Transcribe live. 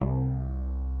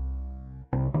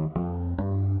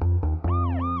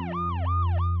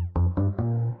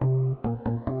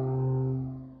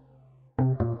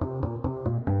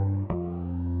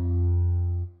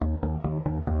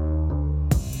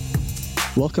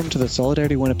Welcome to the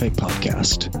Solidarity Winnipeg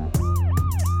podcast.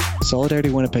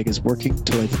 Solidarity Winnipeg is working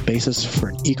to lay the basis for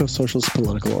an eco-socialist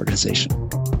political organization.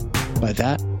 By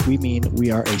that, we mean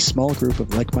we are a small group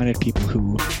of like-minded people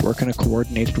who work in a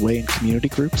coordinated way in community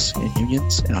groups, in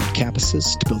unions, and on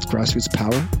campuses to build grassroots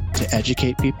power, to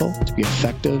educate people, to be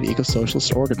effective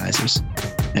eco-socialist organizers,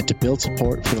 and to build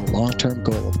support for the long-term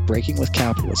goal of breaking with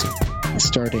capitalism and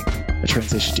starting a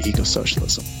transition to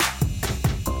eco-socialism.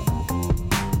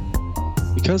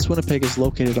 Because Winnipeg is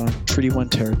located on Treaty 1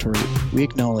 territory, we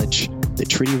acknowledge that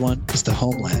Treaty 1 is the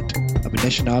homeland of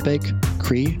Anishinaabe,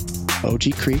 Cree,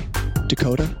 Oji-Cree,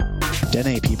 Dakota,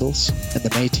 Dene peoples, and the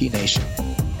Métis Nation.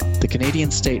 The Canadian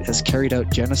state has carried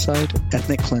out genocide,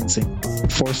 ethnic cleansing,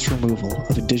 and forced removal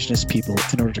of Indigenous people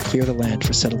in order to clear the land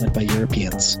for settlement by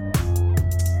Europeans.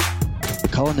 The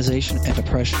colonization and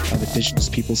oppression of Indigenous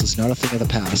peoples is not a thing of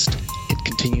the past. It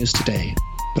continues today.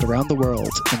 But around the world,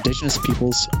 Indigenous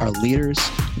peoples are leaders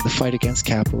in the fight against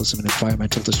capitalism and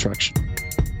environmental destruction.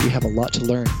 We have a lot to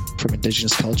learn from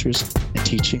Indigenous cultures and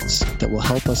teachings that will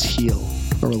help us heal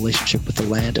our relationship with the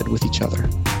land and with each other.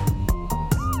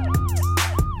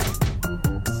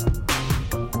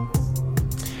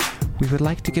 We would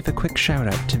like to give a quick shout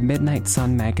out to Midnight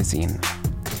Sun magazine.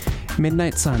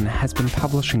 Midnight Sun has been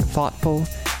publishing thoughtful,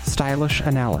 stylish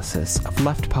analysis of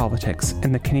left politics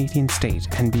in the Canadian state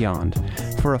and beyond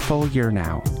for a full year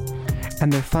now,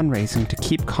 and they're fundraising to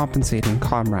keep compensating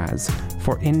comrades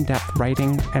for in-depth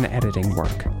writing and editing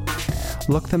work.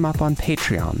 Look them up on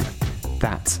Patreon,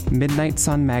 that's Midnight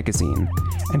Sun magazine,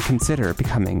 and consider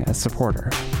becoming a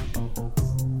supporter.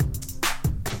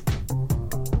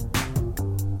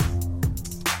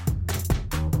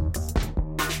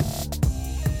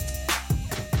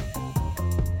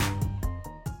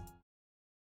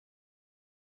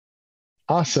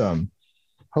 Awesome.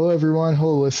 Hello, everyone.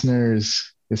 Hello,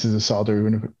 listeners. This is the Solidarity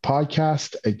Winnipeg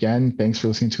podcast. Again, thanks for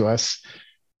listening to us.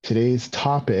 Today's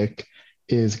topic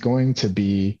is going to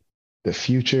be the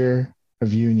future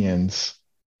of unions.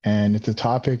 And it's a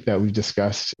topic that we've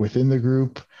discussed within the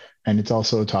group. And it's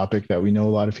also a topic that we know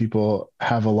a lot of people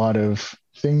have a lot of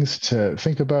things to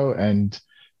think about and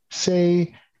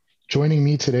say. Joining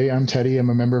me today, I'm Teddy. I'm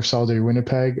a member of Solidarity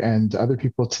Winnipeg. And other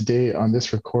people today on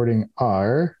this recording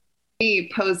are...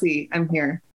 Hey, Posey, I'm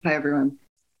here. Hi, everyone.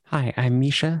 Hi, I'm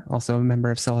Misha, also a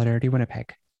member of Solidarity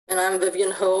Winnipeg. And I'm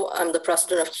Vivian Ho. I'm the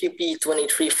president of QP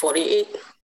 2348.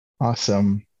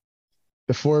 Awesome.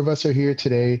 The four of us are here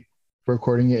today. We're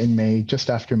recording it in May,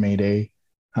 just after May Day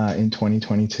in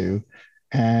 2022.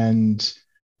 And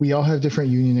we all have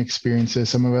different union experiences.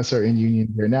 Some of us are in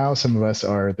union here now. Some of us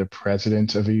are the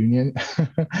president of a union.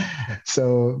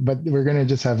 But we're going to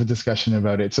just have a discussion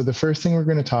about it. So the first thing we're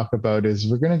going to talk about is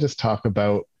we're going to just talk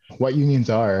about what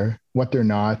unions are, what they're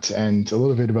not, and a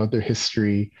little bit about their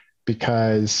history,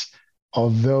 because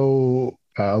although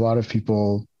a lot of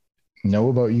people know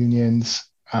about unions,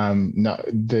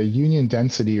 the union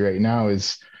density right now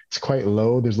is quite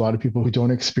low. There's a lot of people who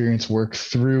don't experience work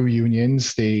through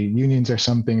unions. Unions are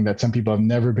something that some people have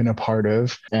never been a part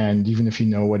of. And even if you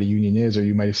know what a union is, or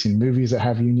you might have seen movies that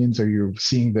have unions, or you're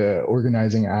seeing the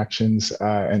organizing actions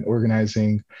and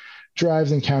organizing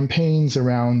drives and campaigns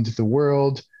around the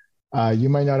world, you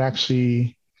might not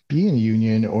actually be in a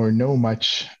union or know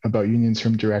much about unions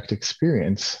from direct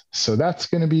experience. So that's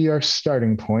going to be our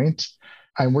starting point.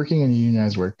 I'm working in a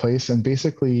unionized workplace, and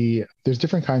basically there's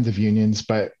different kinds of unions,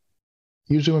 but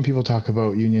usually when people talk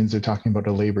about unions, they're talking about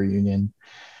a labor union.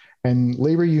 And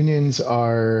labor unions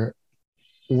are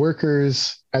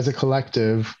workers as a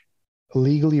collective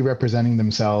legally representing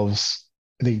themselves.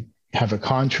 They have a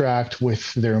contract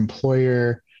with their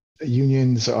employer.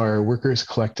 Unions are workers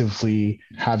collectively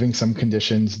having some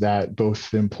conditions that both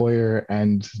the employer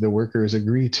and the workers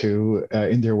agree to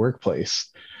in their workplace.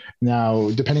 Now,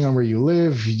 depending on where you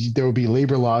live, there will be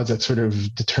labor laws that sort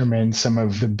of determine some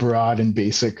of the broad and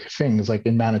basic things. Like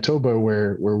in Manitoba,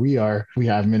 where we are, we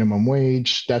have minimum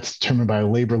wage. That's determined by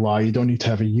labor law. You don't need to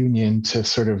have a union to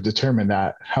sort of determine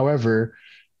that. However,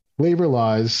 labor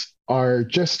laws are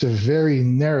just a very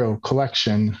narrow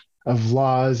collection of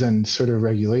laws and sort of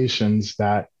regulations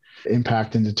that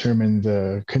impact and determine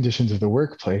the conditions of the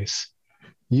workplace.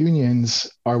 Unions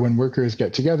are when workers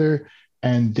get together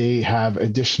and they have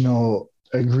additional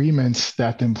agreements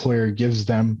that the employer gives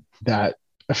them that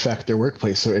affect their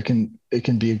workplace. So it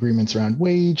can be agreements around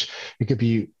wage. It could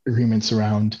be agreements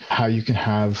around how you can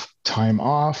have time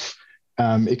off.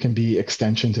 It can be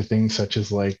extension to things such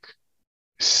as like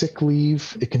sick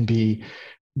leave. It can be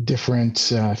different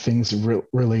things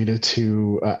related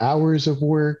to hours of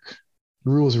work,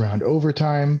 rules around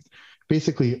overtime.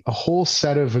 Basically, a whole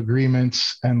set of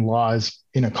agreements and laws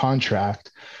in a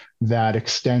contract that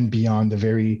extend beyond the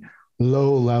very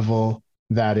low level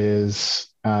that is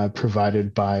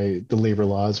provided by the labor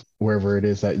laws wherever it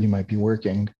is that you might be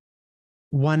working.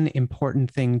 One important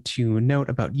thing to note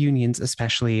about unions,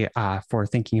 especially for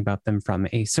thinking about them from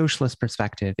a socialist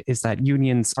perspective, is that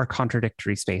unions are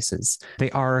contradictory spaces. They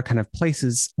are kind of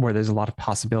places where there's a lot of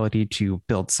possibility to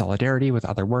build solidarity with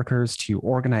other workers, to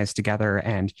organize together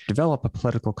and develop a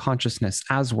political consciousness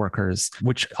as workers,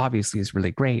 which obviously is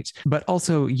really great. But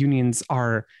also unions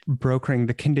are brokering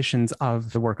the conditions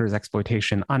of the workers'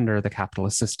 exploitation under the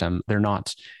capitalist system. They're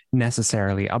not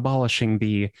necessarily abolishing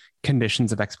the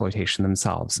conditions of exploitation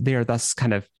themselves. They are thus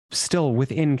kind of still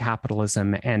within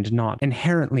capitalism and not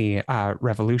inherently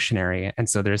revolutionary. And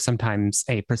so there's sometimes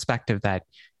a perspective that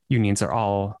unions are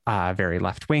all very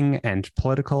left-wing and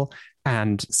political.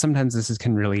 And sometimes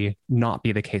can really not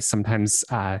be the case. Sometimes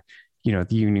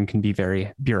the union can be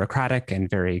very bureaucratic and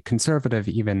very conservative,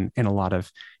 even in a lot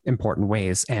of important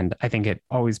ways. And I think it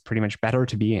always pretty much better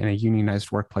to be in a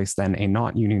unionized workplace than a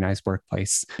not unionized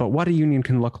workplace. But what a union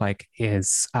can look like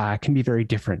can be very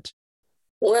different.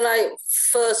 When I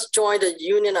first joined the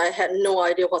union, I had no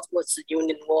idea what the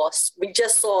union was. We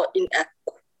just saw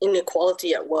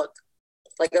inequality at work.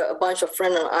 Like a bunch of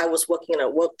friends and I was working in a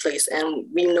workplace, and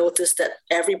we noticed that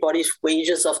everybody's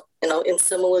wages in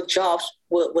similar jobs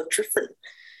were different.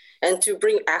 And to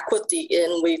bring equity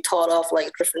in, we thought of like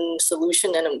a different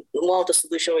solution. And one of the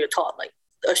solutions we thought like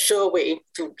a sure way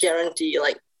to guarantee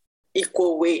like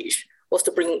equal wage was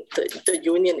to bring the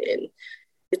union in.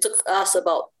 It took us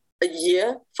about a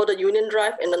year for the union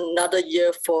drive and another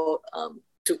year for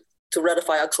to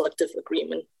ratify our collective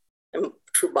agreement and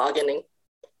through bargaining.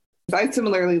 I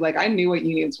similarly, I knew what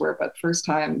unions were, but first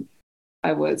time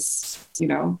I was,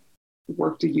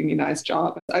 worked a unionized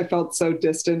job, I felt so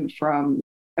distant from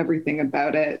everything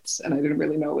about it. And I didn't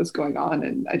really know what was going on.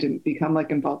 And I didn't become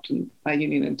involved in my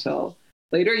union until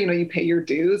later. You pay your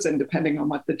dues, and depending on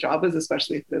what the job is,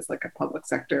 especially if it's a public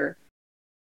sector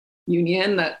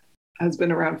union that has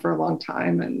been around for a long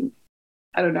time. And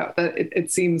I don't know, that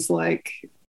it seems like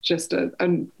just a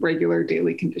regular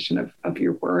daily condition of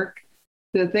your work.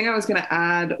 The thing I was going to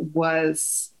add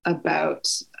was about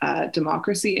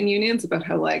democracy in unions, about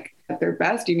how at their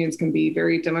best, unions can be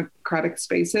very democratic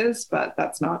spaces, but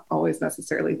that's not always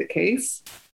necessarily the case.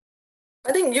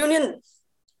 I think union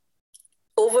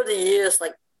over the years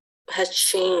has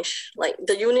changed.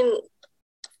 The union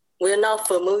we're now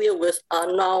familiar with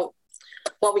are now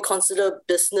what we consider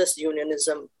business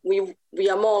unionism. We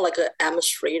are more like an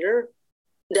administrator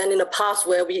than in the past,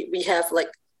 where we have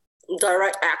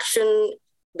direct action.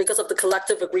 Because of the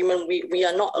collective agreement, we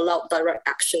are not allowed direct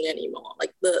action anymore.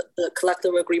 The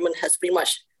collective agreement has pretty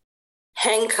much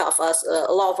handcuffed us.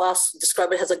 A lot of us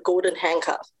describe it as a golden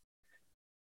handcuff.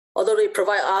 Although they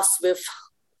provide us with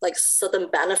certain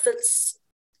benefits,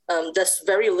 there's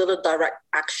very little direct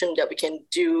action that we can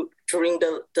do during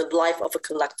the life of a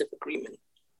collective agreement.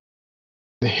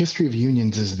 The history of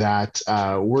unions is that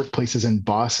workplaces and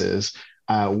bosses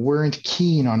weren't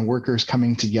keen on workers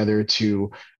coming together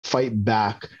to fight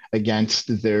back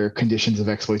against their conditions of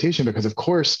exploitation, because of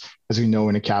course, as we know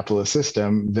in a capitalist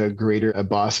system, the greater a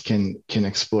boss can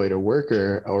exploit a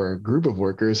worker or a group of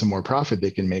workers, the more profit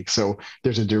they can make. So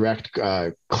there's a direct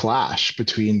clash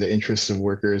between the interests of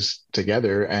workers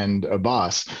together and a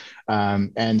boss.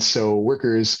 And so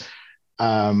workers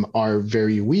are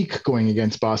very weak going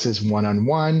against bosses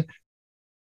one-on-one.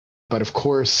 But of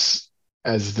course,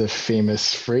 as the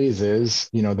famous phrase is,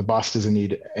 the boss doesn't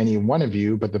need any one of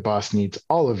you, but the boss needs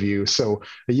all of you. So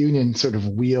a union sort of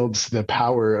wields the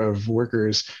power of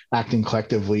workers acting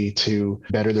collectively to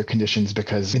better their conditions,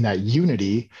 because in that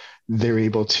unity, they're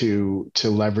able to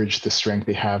leverage the strength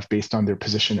they have based on their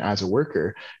position as a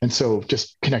worker. And so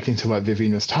just connecting to what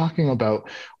Vivian was talking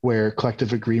about, where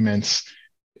collective agreements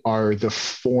are the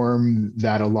form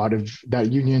that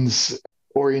that unions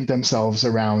orient themselves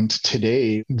around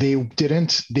today. They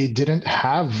didn't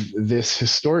have this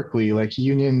historically.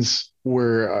 Unions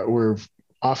were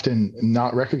often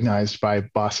not recognized by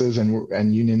bosses,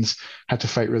 and unions had to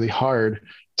fight really hard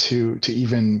to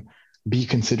even be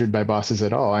considered by bosses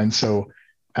at all. And so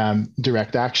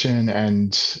direct action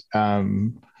and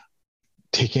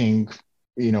taking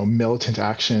militant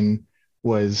action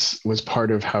was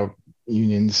part of how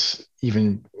unions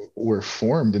even were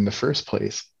formed in the first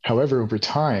place. However, over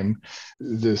time,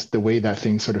 the way that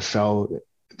things sort of fell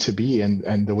to be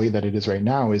and the way that it is right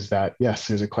now is that, yes,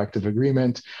 there's a collective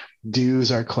agreement.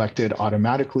 Dues are collected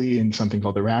automatically in something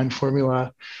called the RAND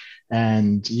formula.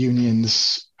 And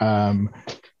unions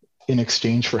in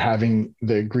exchange for having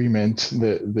the agreement,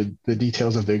 the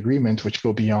details of the agreement, which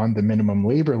go beyond the minimum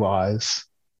labor laws,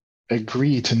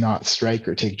 agree to not strike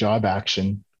or take job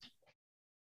action.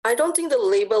 I don't think the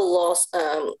labor laws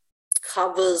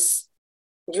covers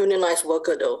unionized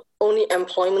worker though. Only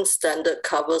employment standard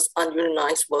covers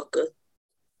ununionized worker.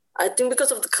 I think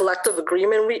because of the collective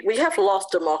agreement, we have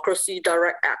lost democracy,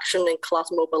 direct action, and class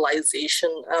mobilization.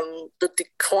 The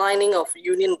declining of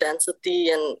union density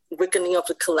and weakening of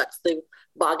the collective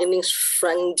bargaining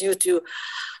strength due to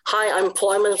high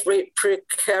unemployment rate,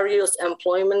 precarious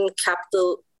employment,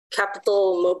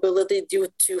 capital mobility due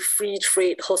to free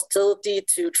trade, hostility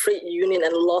to trade union,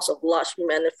 and loss of large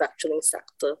manufacturing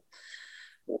sector.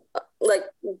 Like,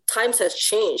 times has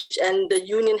changed and the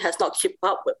union has not kept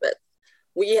up with it.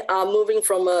 We are moving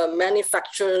from a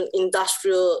manufacturing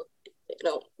industrial,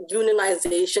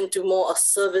 unionization to more a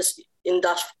service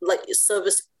industry, like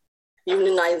service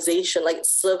unionization, like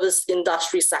service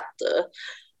industry sector.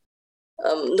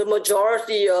 The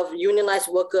majority of unionized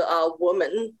workers are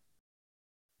women,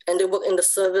 and they work in the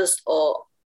service or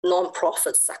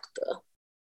non-profit sector.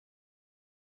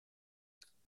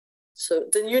 So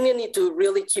the union need to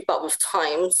really keep up with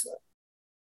times.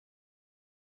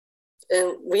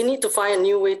 And we need to find a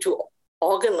new way to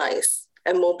organize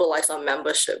and mobilize our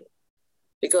membership,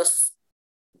 because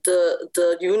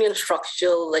the union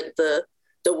structure, like the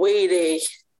way they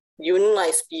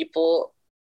unionize people,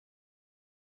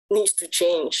 needs to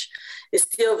change. It's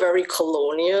still very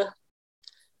colonial.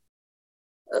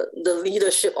 The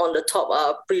leadership on the top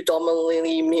are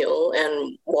predominantly male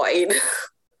and white.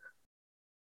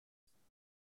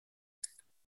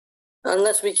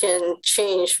 Unless we can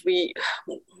change, the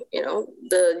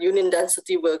union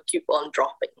density will keep on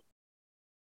dropping.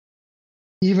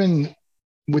 Even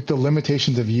with the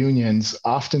limitations of unions,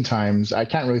 oftentimes, I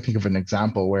can't really think of an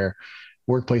example where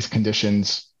workplace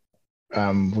conditions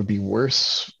would be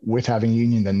worse with having a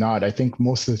union than not. I think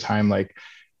most of the time, like,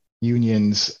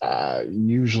 unions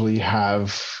usually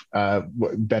have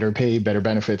better pay, better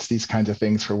benefits, these kinds of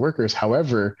things for workers.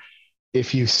 However,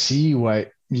 if you see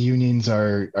what unions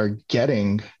are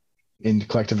getting in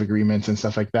collective agreements and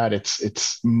stuff like that,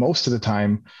 it's most of the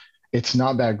time it's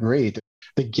not that great.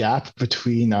 The gap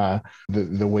between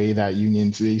the way that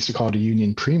unions, they used to call it a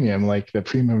union premium, like the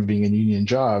premium of being a union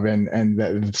job, and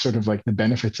that sort of like the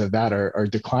benefits of that are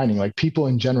declining. Like, people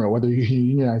in general, whether you're a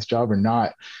unionized job or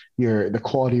not, the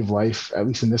quality of life, at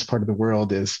least in this part of the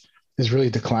world, is really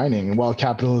declining. While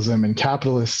capitalism and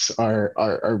capitalists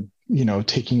are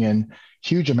taking in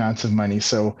huge amounts of money.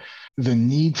 So the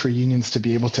need for unions to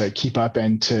be able to keep up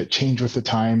and to change with the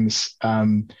times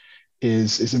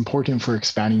is important for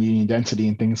expanding union density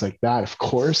and things like that, of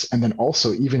course. And then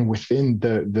also, even within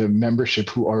the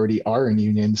membership who already are in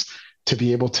unions, to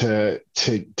be able to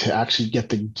actually get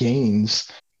the gains.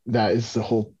 That is the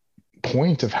whole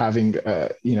point of having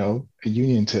a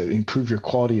union, to improve your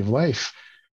quality of life.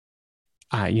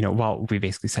 While we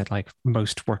basically said like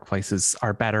most workplaces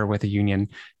are better with a union,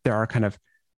 there are kind of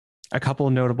a couple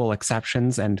of notable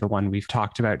exceptions. And the one we've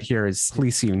talked about here is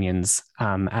police unions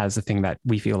as a thing that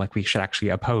we feel like we should actually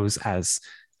oppose as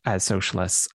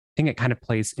socialists. I think it kind of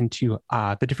plays into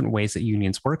the different ways that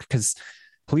unions work, because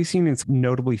police unions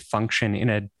notably function in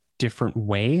a different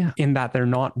way in that they're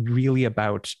not really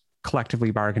about collectively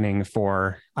bargaining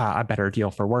for a better deal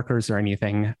for workers or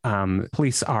anything.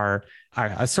 Police are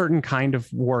a certain kind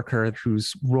of worker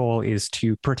whose role is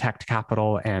to protect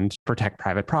capital and protect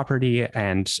private property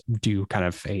and do kind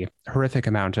of a horrific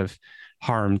amount of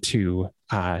harm to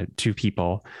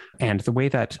people. And the way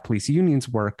that police unions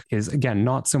work is, again,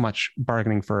 not so much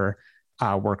bargaining for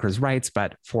workers' rights,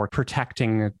 but for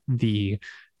protecting the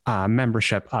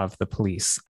membership of the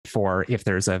police. For if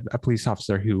there's a police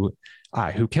officer who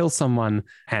kills someone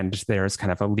and there's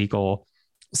kind of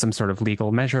some sort of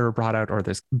legal measure brought out, or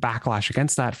there's backlash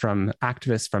against that from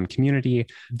activists, from community,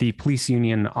 the police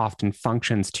union often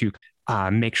functions to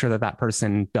make sure that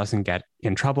person doesn't get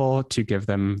in trouble, to give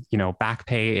them, back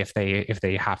pay if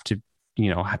they have to,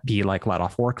 be like let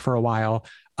off work for a while.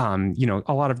 A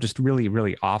lot of just really,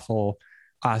 really awful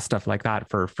stuff like that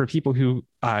for people who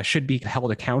should be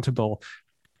held accountable.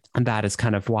 And that is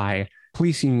kind of why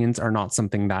police unions are not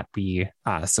something that we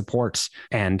support,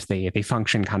 and they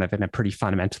function kind of in a pretty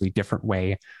fundamentally different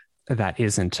way that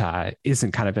isn't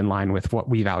kind of in line with what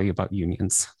we value about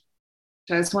unions.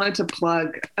 I just wanted to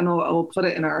plug, and we'll put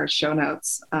it in our show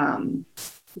notes.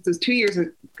 This was 2 years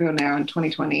ago now, in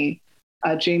 2020.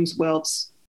 James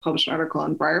Wiltz published an article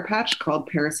on Briar Patch called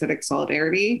Parasitic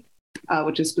Solidarity,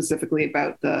 which is specifically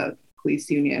about the police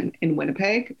union in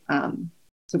Winnipeg.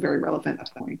 So very relevant at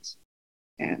that point.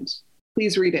 And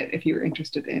please read it if you're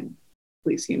interested in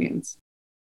police unions.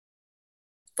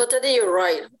 But Teddy, you're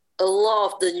right. A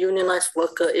lot of the unionized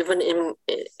worker, even in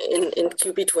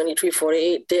QP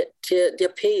 2348, their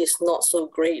pay is not so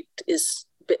great. It's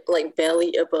like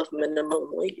barely above minimum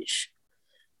wage.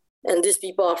 And these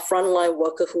people are frontline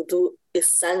workers who do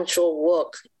essential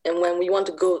work. And when we want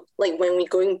to go, like when we're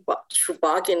going through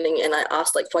bargaining, and I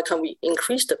ask, like, why can't we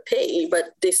increase the pay?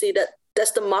 But they say that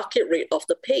that's the market rate of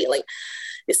the pay. Like,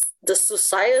 it's the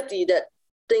society that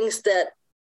thinks that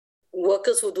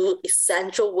workers who do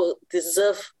essential work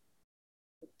deserve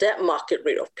that market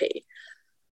rate of pay.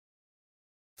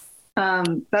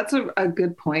 That's a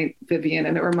good point, Vivian.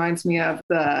 And it reminds me of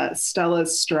the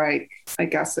Stella's strike. I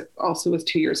guess it also was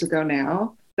 2 years ago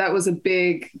now. That was a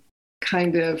big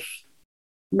kind of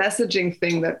messaging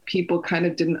thing that people kind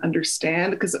of didn't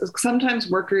understand, because sometimes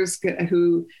workers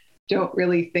who don't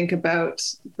really think about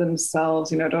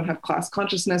themselves, don't have class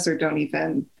consciousness or don't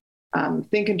even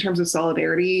think in terms of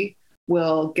solidarity,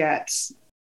 will get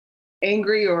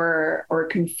angry or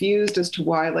confused as to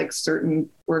why, like, certain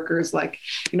workers, like,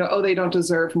 they don't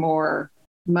deserve more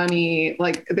money.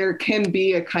 Like, there can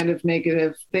be a kind of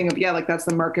negative thing of, like, that's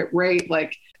the market rate.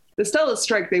 Like, the Stella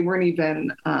strike, they weren't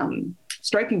even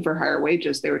striking for higher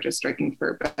wages. They were just striking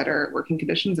for better working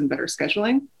conditions and better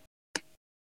scheduling.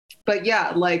 But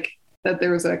like, that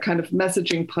there was a kind of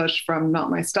messaging push from Not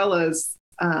My Stellas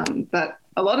that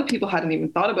a lot of people hadn't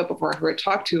even thought about before, who I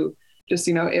talked to. Just,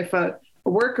 if a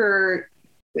worker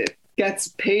gets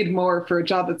paid more for a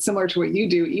job that's similar to what you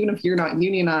do, even if you're not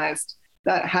unionized,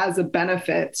 that has a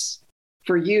benefit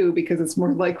for you, because it's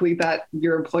more likely that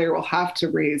your employer will have to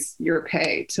raise your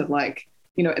pay to, like,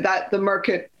 that the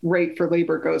market rate for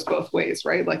labor goes both ways,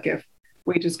 right? Like, if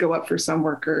wages go up for some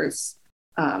workers,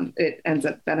 it ends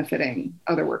up benefiting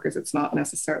other workers. It's not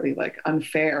necessarily, like,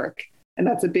 unfair. And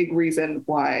that's a big reason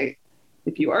why,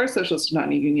 if you are a socialist and not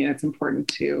in a union, it's important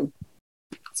to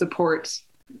support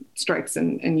strikes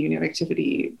and union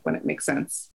activity when it makes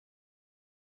sense.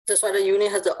 That's why the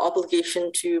union has the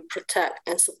obligation to protect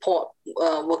and support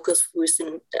workers who is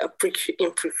in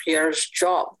precarious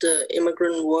job, the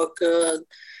immigrant worker,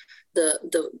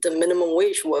 the minimum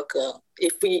wage worker.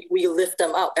 If we lift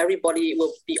them out, everybody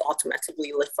will be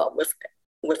automatically lift up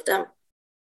with them.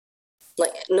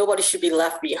 Like, nobody should be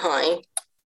left behind.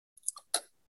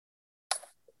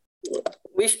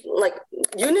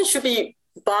 Unions should be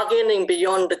bargaining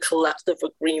beyond the collective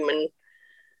agreement,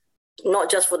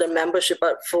 not just for the membership,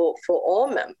 but for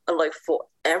all for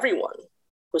everyone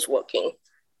who's working.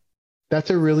 That's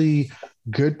a really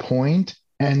good point,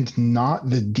 and not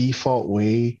the default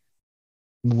way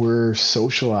we're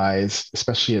socialized,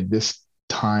 especially at this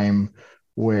time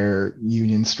where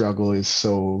union struggle is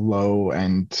so low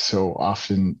and so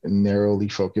often narrowly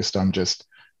focused on just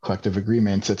collective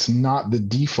agreements. It's not the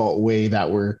default way that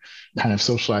we're kind of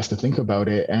socialized to think about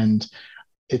it. And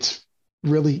it's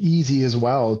really easy as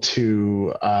well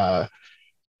to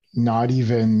not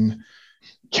even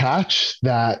catch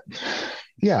that.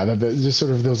 Yeah, just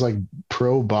sort of those, like,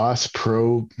 pro-boss,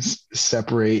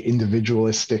 pro-separate,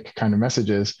 individualistic kind of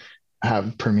messages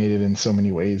have permeated in so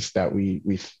many ways that we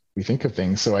think of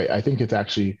things. So I think it's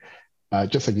actually,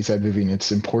 just like you said, Vivian,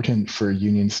 it's important for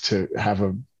unions to have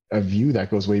a view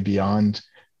that goes way beyond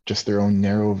just their own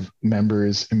narrow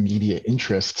members' immediate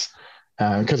interests.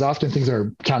 Because often things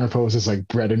are counterposed as, like,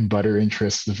 bread and butter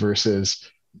interests versus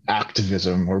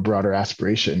activism or broader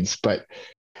aspirations. But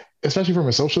especially from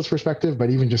a socialist perspective,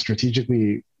 but even just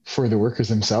strategically for the workers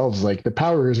themselves, like, the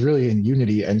power is really in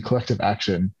unity and collective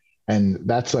action. And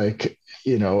that's, like,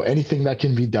 anything that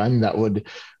can be done that would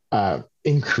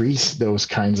increase those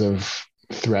kinds of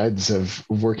threads of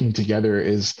working together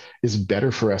is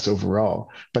better for us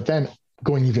overall. But then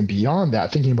going even beyond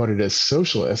that, thinking about it as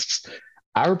socialists,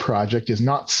 our project is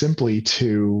not simply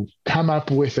to come up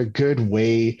with a good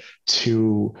way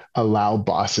to allow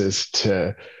bosses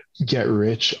to get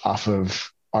rich off of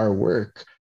our work.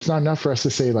 It's not enough for us to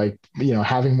say, like,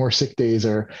 having more sick days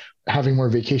or having more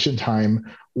vacation time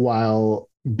while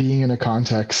being in a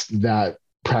context that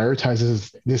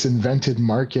prioritizes this invented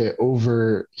market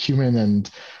over human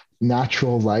and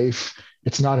natural life.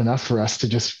 It's not enough for us to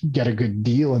just get a good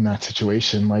deal in that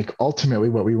situation. Like, ultimately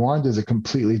what we want is a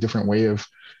completely different way of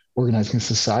organizing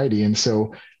society. And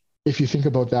so if you think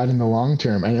about that in the long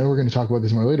term, I know we're going to talk about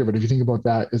this more later, but if you think about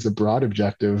that as a broad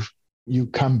objective, you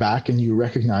come back and you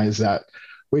recognize that,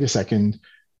 wait a second,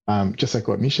 just like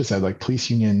what Misha said, like, police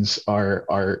unions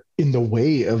are in the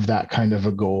way of that kind of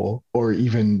a goal, or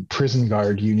even prison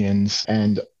guard unions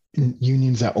and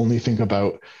unions that only think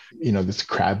about, this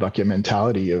crab bucket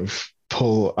mentality of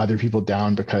pull other people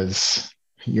down because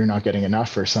you're not getting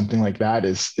enough or something like that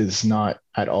is not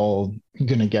at all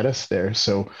going to get us there.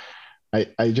 So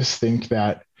I just think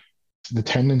that the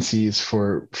tendencies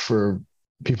for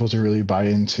people to really buy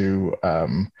into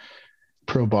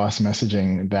pro boss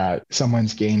messaging, that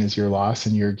someone's gain is your loss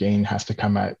and your gain has to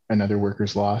come at another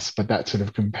worker's loss. But that sort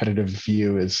of competitive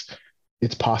view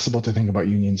it's possible to think about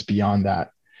unions beyond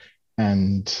that.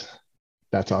 And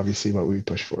that's obviously what we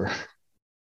push for.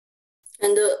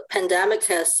 And the pandemic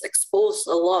has exposed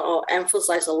a lot or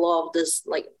emphasized a lot of this,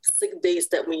 like sick days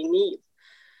that we need.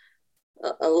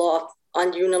 A lot of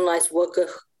ununionized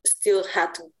workers still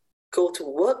had to go to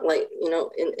work, like,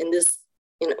 in this,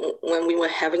 when we were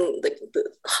having the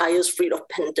highest rate of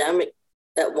pandemic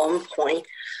at one point,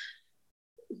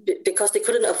 because they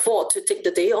couldn't afford to take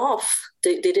the day off.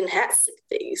 They didn't have sick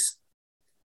days.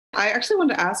 I actually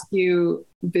wanted to ask you,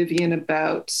 Vivian,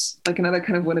 about like another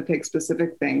kind of Winnipeg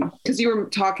specific thing, because you were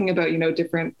talking about,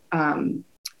 different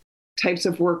types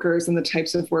of workers and the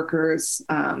types of workers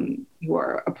who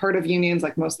are a part of unions,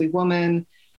 like mostly women,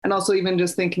 and also even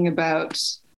just thinking about,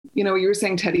 you were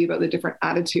saying, Teddy, about the different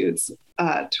attitudes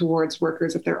towards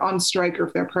workers if they're on strike or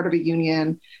if they're part of a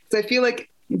union. Because I feel like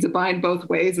it's a bind both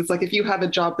ways. It's like if you have a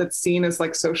job that's seen as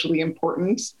like socially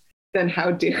important, then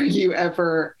how dare you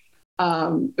ever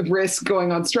risk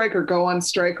going on strike or go on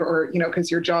strike, or, because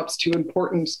your job's too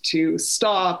important to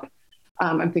stop.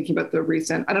 I'm thinking about the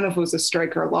recent, I don't know if it was a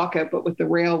strike or a lockout, but with the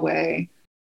railway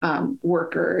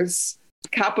workers,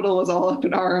 Capital is all up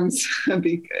in arms and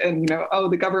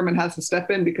the government has to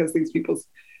step in because these people's,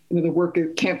 the work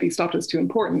can't be stopped as too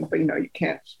important, but, you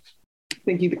can't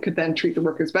think you could then treat the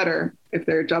workers better if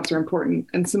their jobs are important.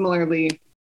 And similarly,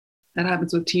 that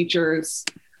happens with teachers.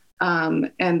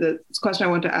 And the question I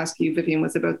wanted to ask you, Vivian,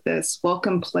 was about this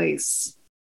Welcome Place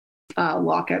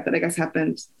lockout that I guess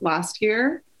happened last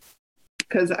year,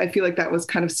 because I feel like that was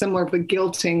kind of similar to the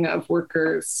guilting of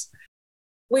workers.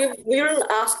 We weren't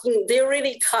asking, they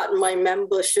already cut my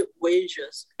membership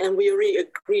wages and we already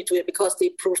agreed to it because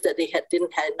they proved that they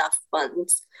didn't have enough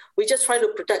funds. We're just trying to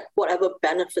protect whatever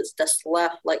benefits that's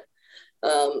left, like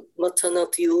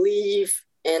maternity leave,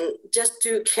 and just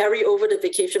to carry over the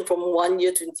vacation from one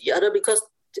year to the other, because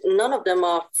none of them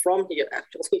are from here,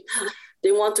 actually.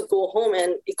 They want to go home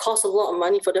and it costs a lot of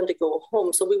money for them to go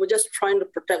home. So we were just trying to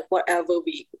protect whatever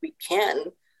we can.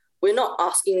 We're not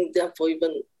asking them for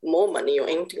even more money or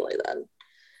anything like that.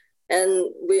 And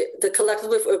the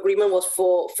collective agreement was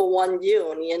for 1 year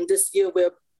only. And this year we're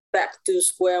back to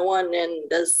square one, and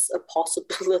there's a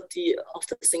possibility of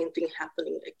the same thing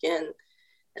happening again.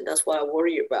 And that's what I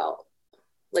worry about.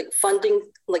 Like funding,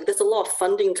 like there's a lot of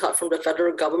funding cut from the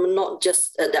federal government, not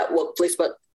just at that workplace,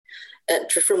 but at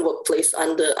different workplace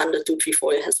under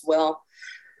 234 as well.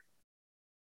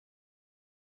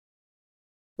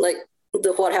 Like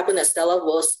what happened at Stella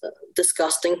was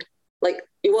disgusting. Like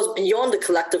it was beyond the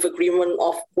collective agreement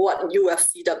of what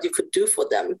UFCW could do for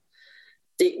them.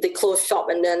 They close shop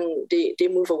and then they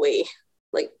move away.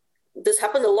 Like this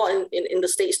happened a lot in the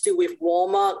States too, with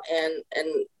Walmart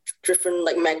and different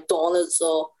like McDonald's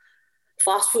or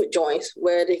fast food joints,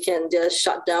 where they can just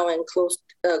shut down and close,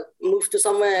 move to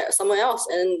somewhere else,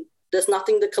 and there's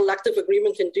nothing the collective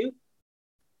agreement can do.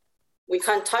 We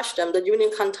can't touch them. The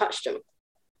union can't touch them.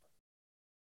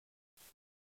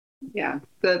 Yeah,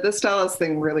 the Stella's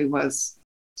thing really was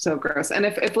so gross. And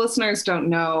if listeners don't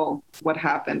know what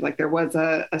happened, like there was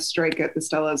a strike at the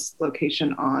Stella's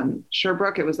location on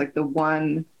Sherbrooke. It was like the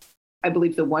one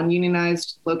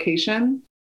unionized location.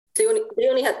 They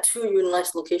only had two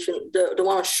unionized locations, the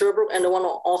one on Sherbrooke and the one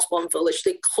on Osborne Village.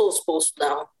 They closed both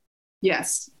down.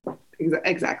 Yes,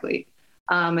 exactly.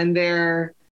 And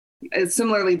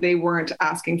similarly, they weren't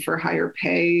asking for higher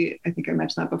pay. I think I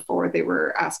mentioned that before. They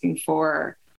were asking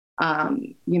for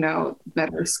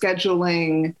better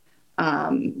scheduling,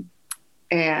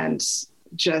 and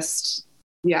just,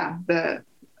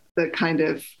 the kind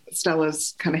of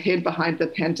Stella's kind of hid behind the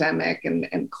pandemic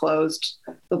and closed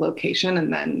the location,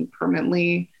 and then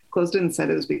permanently closed it and said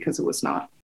it was because it was not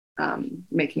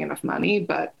making enough money.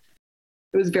 But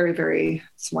it was very, very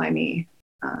slimy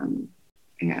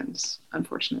and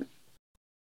unfortunate.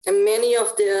 And many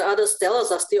of the other Stellas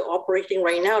are still operating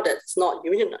right now that's not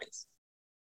unionized.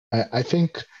 I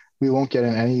think we won't get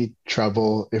in any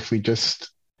trouble if we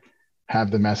just have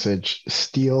the message,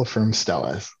 steal from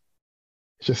Stella's.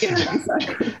 Just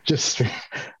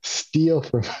steal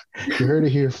from, you heard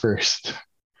it here first.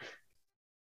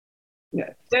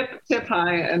 Yeah, tip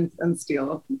high and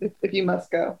steal if you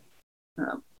must go.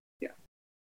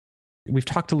 We've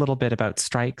talked a little bit about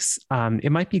strikes.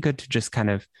 It might be good to just kind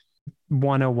of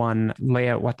 101 lay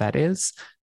out what that is.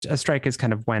 A strike is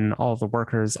kind of when all the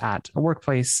workers at a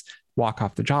workplace walk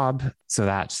off the job so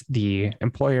that the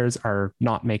employers are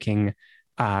not making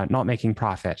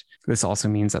profit. This also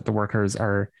means that the workers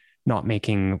are not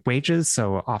making wages.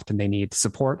 So often they need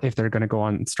support if they're going to go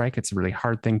on strike. It's a really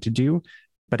hard thing to do,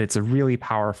 but it's a really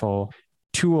powerful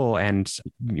tool and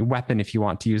weapon, if you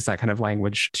want to use that kind of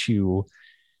language, to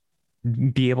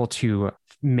be able to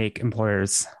make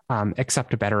employers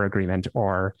accept a better agreement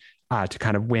or to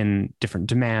kind of win different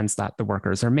demands that the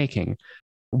workers are making.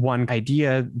 One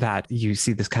idea that you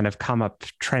see this kind of come up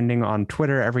trending on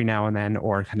Twitter every now and then,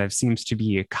 or kind of seems to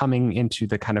be coming into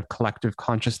the kind of collective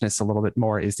consciousness a little bit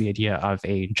more, is the idea of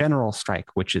a general strike,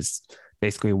 which is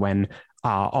basically when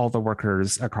all the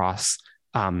workers across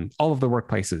all of the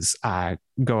workplaces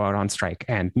go out on strike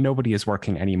and nobody is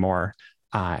working anymore.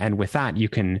 And with that, you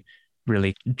can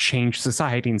really change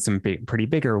society in some pretty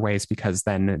bigger ways, because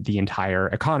then the entire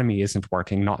economy isn't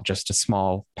working, not just a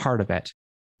small part of it.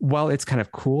 Well, it's kind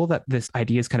of cool that this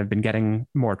idea has kind of been getting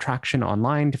more traction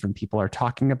online. Different people are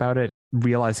talking about it,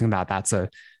 realizing that that's a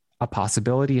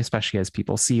possibility, especially as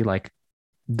people see like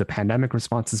the pandemic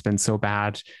response has been so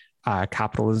bad.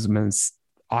 Capitalism is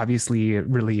obviously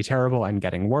really terrible and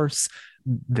getting worse.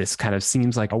 This kind of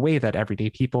seems like a way that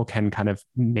everyday people can kind of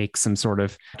make some sort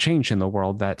of change in the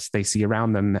world that they see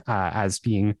around them as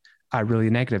being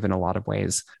really negative in a lot of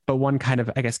ways. But one kind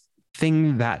of, I guess,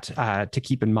 thing that to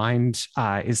keep in mind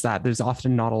is that there's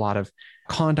often not a lot of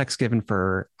context given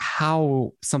for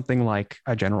how something like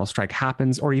a general strike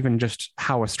happens, or even just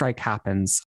how a strike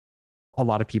happens. A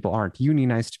lot of people aren't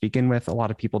unionized to begin with. A lot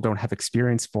of people don't have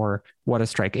experience for what a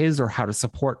strike is or how to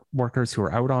support workers who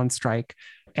are out on strike.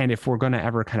 And if we're going to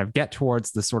ever kind of get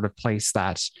towards the sort of place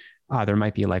that there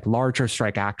might be like larger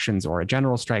strike actions or a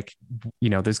general strike,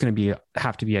 there's going to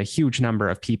have to be a huge number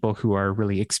of people who are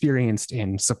really experienced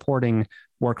in supporting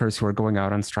workers who are going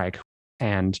out on strike.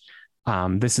 And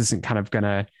this isn't kind of going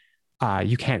to,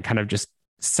 you can't kind of just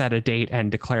set a date and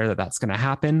declare that that's going to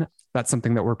happen. That's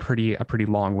something that we're a pretty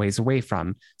long ways away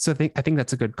from. So I think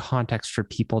that's a good context for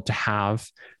people to have.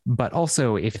 But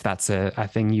also, if that's a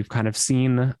thing you've kind of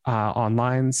seen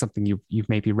online, something you've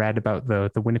maybe read about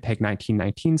the Winnipeg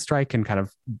 1919 strike and kind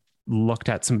of looked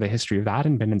at some of the history of that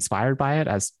and been inspired by it,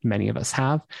 as many of us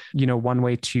have, one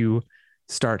way to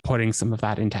start putting some of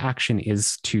that into action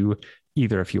is to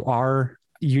either, if you are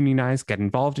unionized, get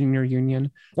involved in your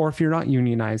union, or if you're not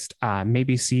unionized,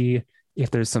 maybe see if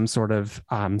there's some sort of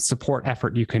support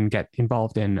effort you can get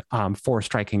involved in for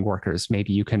striking workers.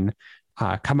 Maybe you can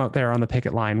come out there on the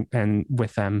picket line and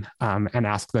with them and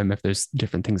ask them if there's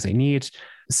different things they need,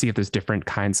 see if there's different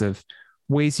kinds of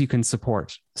ways you can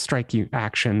support strike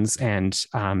actions and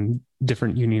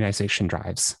different unionization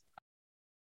drives.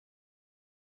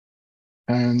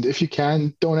 And if you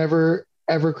can, don't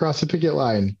ever cross the picket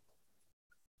line.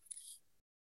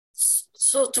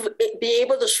 So to be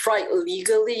able to strike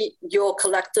legally, your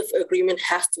collective agreement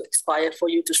has to expire for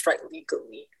you to strike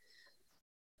legally.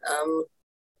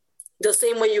 The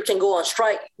same way you can go on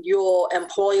strike, your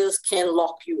employers can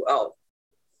lock you out.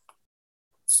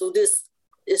 So this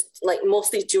is like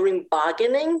mostly during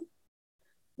bargaining,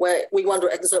 where we want to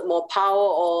exert more power,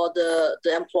 or the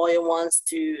employer wants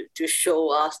to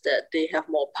show us that they have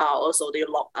more power, so they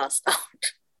lock us out.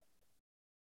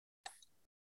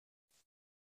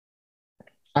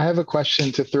 I have a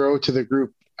question to throw to the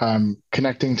group,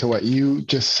 connecting to what you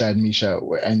just said, Misha.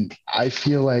 And I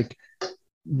feel like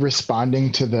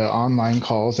responding to the online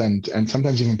calls and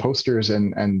sometimes even posters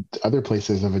and other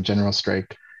places of a general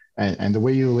strike, and the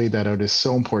way you laid that out is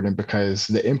so important, because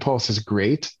the impulse is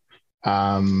great.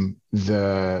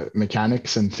 The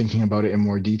mechanics and thinking about it in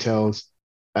more details,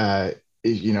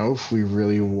 if we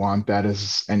really want that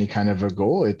as any kind of a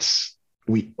goal,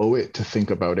 we owe it to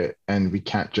think about it, and we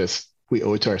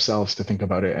owe it to ourselves to think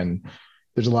about it. And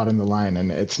there's a lot in the line,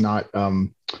 and it's not,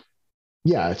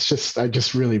 I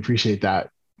just really appreciate that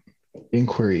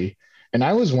inquiry. And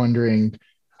I was wondering,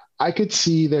 I could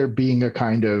see there being a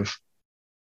kind of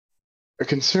a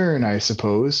concern, I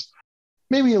suppose.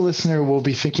 Maybe a listener will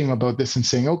be thinking about this and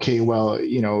saying, okay, well,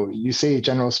 you say a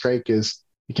general strike it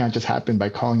can't just happen by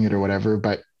calling it or whatever,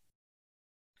 but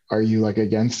are you like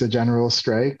against a general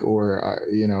strike, or,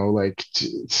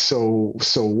 so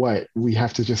what? We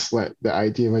have to just let the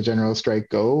idea of a general strike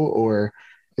go, or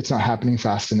it's not happening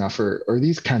fast enough, or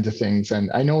these kinds of things.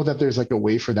 And I know that there's like a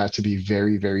way for that to be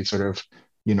very, very sort of,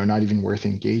 not even worth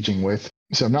engaging with.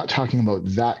 So I'm not talking about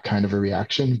that kind of a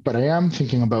reaction, but I am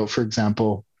thinking about, for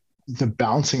example, the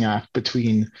balancing act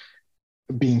between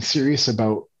being serious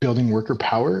about building worker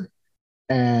power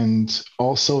and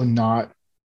also not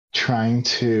trying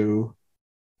to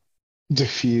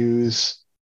diffuse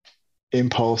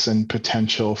impulse and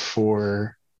potential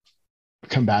for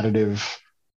combative,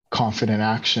 confident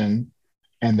action,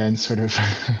 and then sort of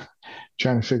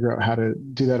trying to figure out how to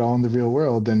do that all in the real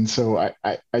world. And so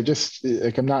I just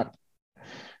like, I'm not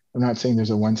saying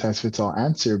there's a one size fits all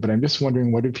answer, but I'm just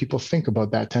wondering, what do people think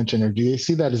about that tension, or do they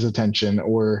see that as a tension,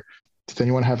 or does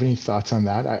anyone have any thoughts on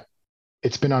that?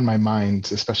 It's been on my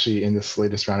mind, especially in this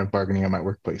latest round of bargaining at my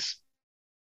workplace.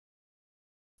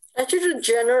 Actually, the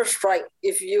general strike,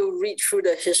 if you read through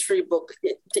the history book,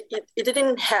 it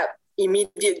didn't have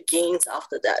immediate gains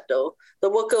after that, though. The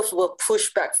workers were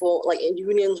pushed back for, like,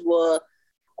 unions were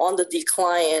on the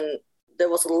decline. There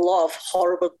was a lot of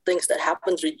horrible things that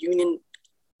happened to the union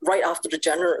right after the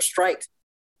general strike.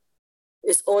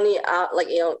 It's only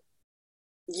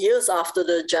years after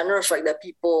the general strike that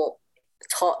people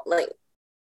thought like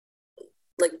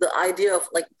the idea of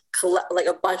like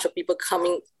a bunch of people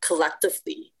coming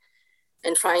collectively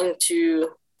and trying to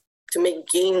make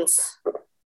gains.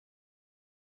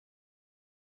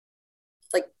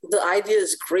 Like, the idea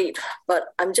is great,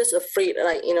 but I'm just afraid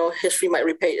history might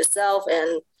repeat itself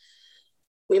and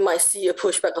we might see a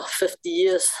pushback of 50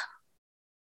 years.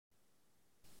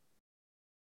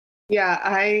 Yeah,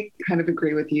 I kind of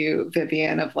agree with you,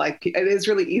 Vivian, of like, it is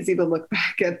really easy to look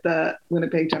back at the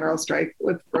Winnipeg general strike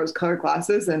with rose-colored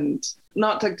glasses and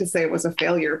not to say it was a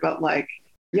failure, but like,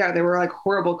 yeah, there were like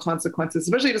horrible consequences,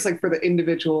 especially just like for the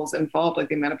individuals involved, like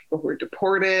the amount of people who were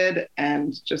deported,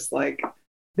 and just like,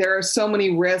 there are so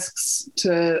many risks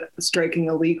to striking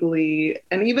illegally,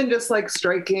 and even just like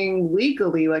striking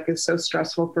legally, like, is so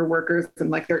stressful for workers. And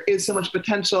like, there is so much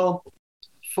potential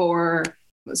for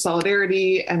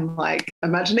solidarity and like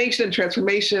imagination and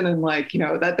transformation, and like,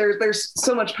 that there's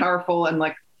so much powerful, and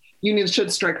like, unions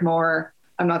should strike more.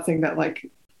 I'm not saying that like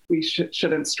we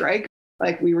shouldn't strike.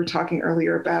 Like, we were talking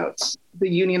earlier about the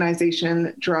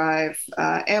unionization drive,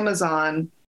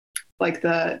 Amazon, like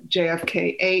the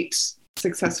JFK 8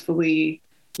 successfully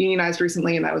unionized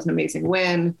recently, and that was an amazing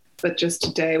win. But just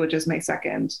today, which is May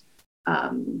 2nd,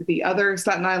 the other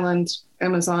Staten Island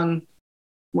Amazon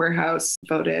warehouse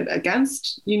voted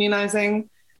against unionizing.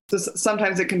 So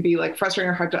sometimes it can be like frustrating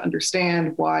or hard to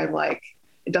understand why like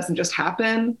it doesn't just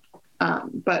happen.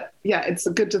 But yeah, it's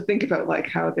good to think about like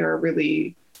how there are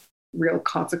really real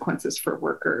consequences for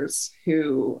workers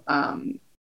who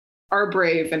are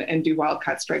brave and do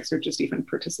wildcat strikes, or just even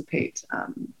participate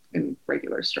in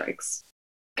regular strikes.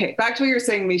 Okay, back to what you were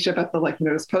saying, Misha, about the like,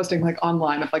 just posting like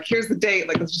online of like, here's the date,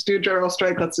 like, let's just do a general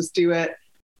strike, let's just do it.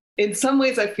 In some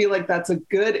ways, I feel like that's a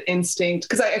good instinct,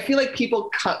 because I feel like people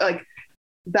like,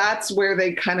 that's where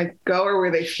they kind of go, or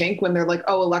where they think when they're like,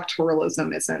 oh,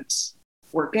 electoralism isn't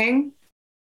working.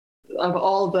 Of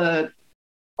all the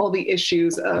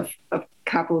issues of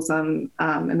capitalism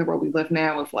in the world we live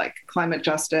now, of like climate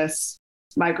justice,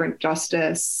 migrant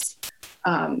justice,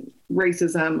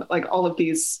 racism, like all of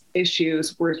these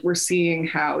issues, we're seeing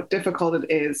how difficult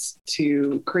it is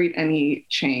to create any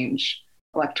change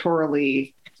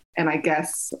electorally. And I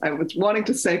guess I was wanting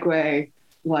to segue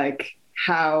like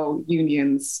how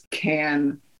unions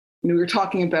can, we were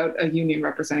talking about a union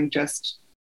representing just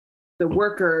the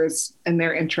workers and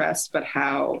their interests, but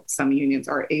how some unions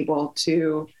are able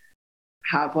to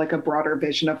have like a broader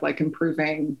vision of like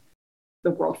improving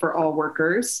the world for all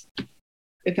workers.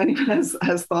 If anyone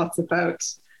has thoughts about,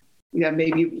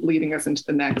 maybe leading us into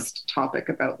the next topic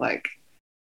about like,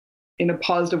 in a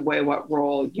positive way, what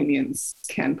role unions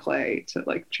can play to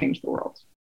like change the world.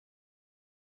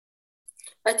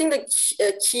 I think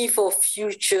the key for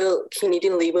future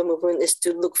Canadian labor movement is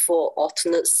to look for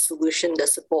alternate solutions that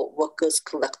support workers'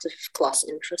 collective class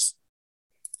interests.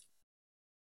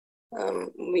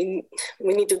 We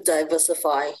need to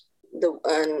diversify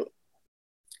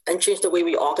and change the way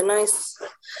we organize.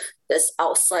 That's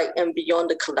outside and beyond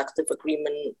the collective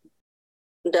agreement,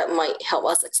 that might help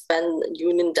us expand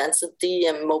union density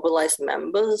and mobilize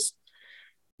members.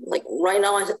 Like right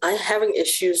now, I'm having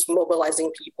issues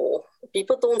mobilizing people.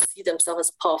 People don't see themselves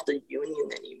as part of the union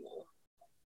anymore.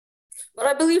 But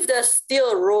I believe there's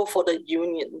still a role for the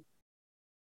union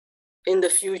in the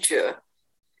future,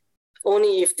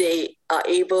 only if they are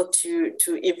able to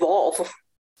evolve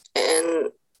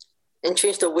and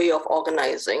change the way of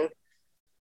organizing.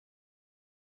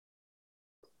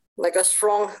 Like a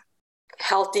strong,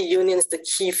 healthy union is the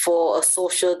key for a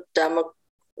social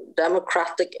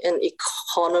democratic and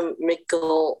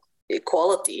economical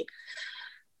equality.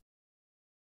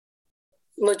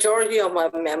 Majority of my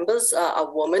members are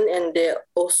women, and they're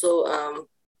also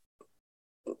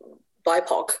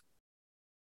BIPOC.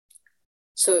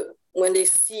 So when they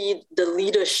see the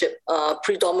leadership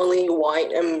predominantly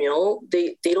white and male,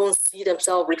 they don't see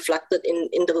themselves reflected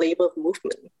in the labor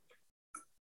movement.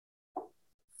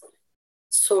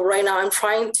 So right now I'm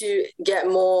trying to get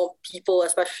more people,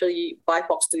 especially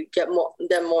BIPOCs, to get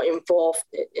them more involved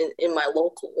in my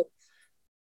local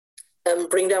and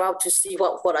bring them out to see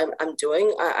what I'm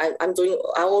doing. I'm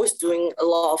always doing a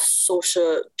lot of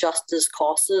social justice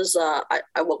causes.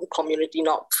 I work with Community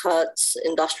Not Cuts,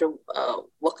 Industrial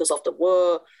Workers of the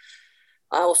World.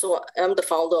 I also am the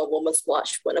founder of Women's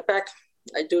March Winnipeg.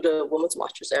 I do the Women's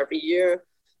Marches every year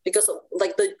because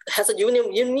as a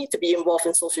union, you need to be involved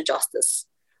in social justice.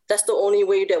 That's the only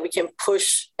way that we can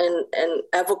push and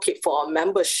advocate for our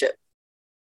membership.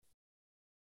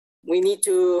 We need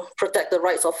to protect the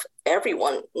rights of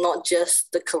everyone, not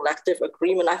just the collective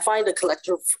agreement. I find the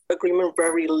collective agreement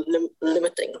very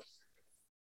limiting.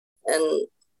 And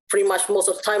pretty much most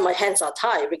of the time, my hands are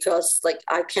tied because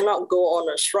I cannot go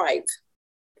on a strike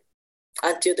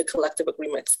until the collective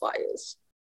agreement expires.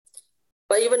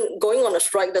 But even going on a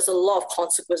strike, there's a lot of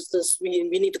consequences we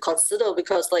need to consider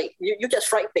because you get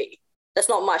strike pay. That's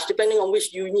not much, depending on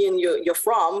which union you're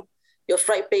from. Your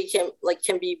strike pay can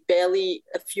be barely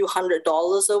a few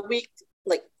 $100s a week.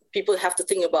 People have to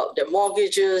think about their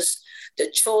mortgages, their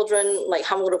children,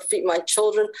 how I'm going to feed my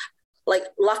children.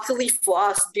 Luckily for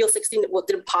us, Bill 16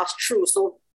 didn't pass through.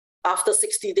 So after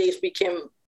 60 days, we can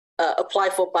apply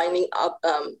for binding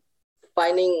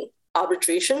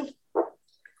arbitration.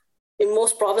 In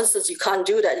most provinces, you can't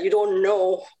do that. You don't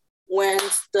know when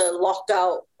the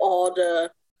lockout or the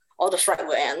strike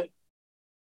will end.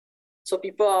 So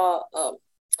people are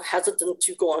hesitant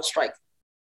to go on strike.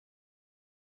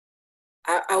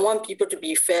 I want people to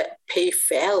be paid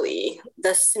fairly.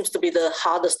 That seems to be the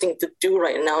hardest thing to do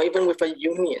right now, even with a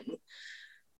union.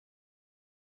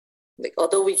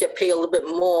 Although we get paid a little bit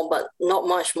more, but not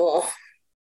much more.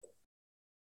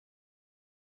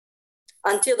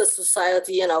 Until the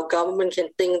society and our government can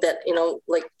think that,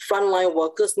 frontline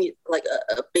workers need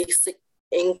a basic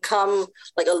income,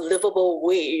 a livable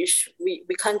wage, we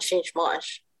can't change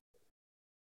much.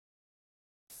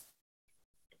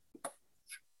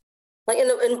 In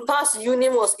the past,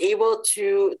 union was able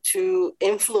to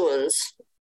influence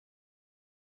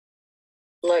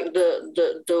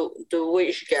the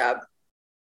wage gap,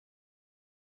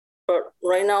 but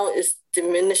right now it's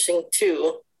diminishing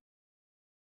too.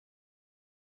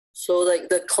 So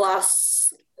the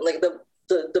class,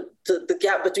 the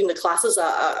gap between the classes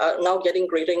are now getting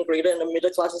greater and greater, and the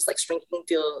middle class is shrinking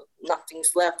till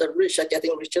nothing's left. The rich are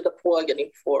getting richer, the poor are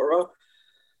getting poorer.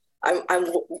 I'm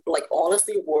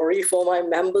honestly worried for my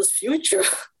members' future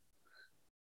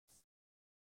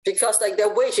because their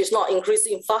wage is not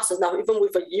increasing fast enough, even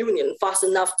with a union, fast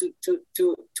enough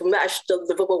to match the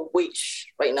livable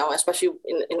wage right now, especially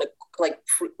in a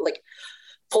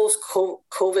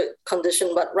post-COVID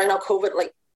condition. But right now, COVID,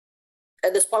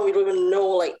 at this point, we don't even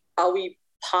know, are we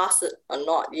past it or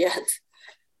not yet?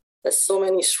 There's so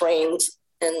many strains,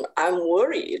 and I'm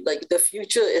worried. The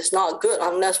future is not good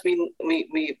unless we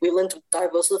learn to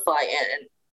diversify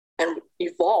and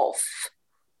evolve.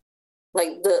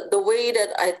 The way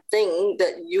that I think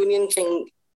that union can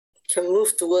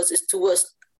move towards is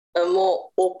towards a more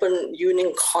open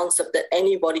union concept that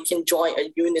anybody can join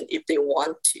a union if they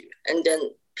want to, and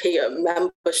then pay a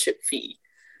membership fee.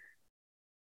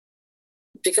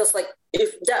 Because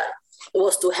if that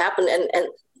was to happen and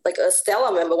a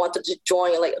Stella member wanted to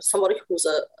join, somebody who's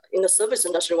in the service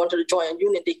industry wanted to join a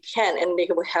union, they can, and they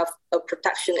will have a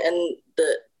protection, and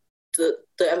the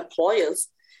employers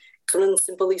couldn't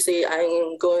simply say,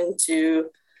 I'm going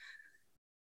to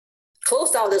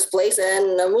close down this place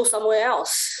and move somewhere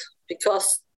else,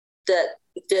 because that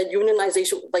their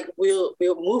unionization will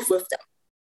move with them,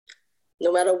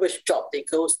 no matter which job they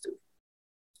goes to.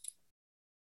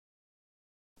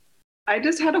 I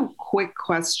just had a quick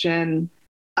question,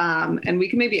 and we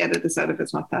can maybe edit this out if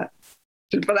it's not that,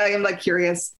 but I am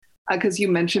curious because you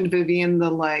mentioned, Vivian, the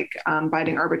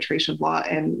binding arbitration law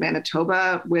in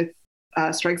Manitoba with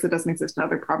strikes that doesn't exist in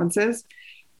other provinces,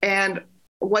 and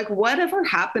whatever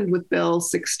happened with Bill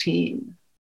 16?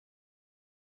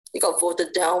 It got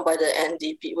voted down by the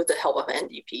NDP with the help of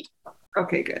NDP.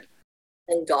 Okay, good.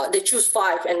 Thank God. They choose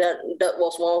 5, and that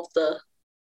was one of the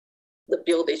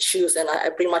bill they choose, and I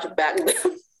pretty much backed them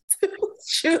to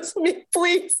choose me,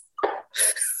 please.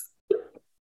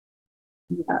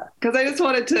 Yeah, because I just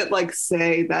wanted to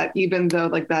say that even though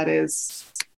that is,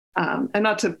 and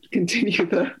not to continue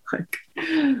the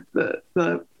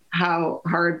how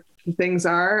hard things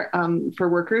are for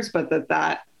workers, but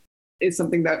that is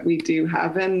something that we do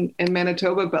have in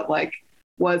Manitoba, but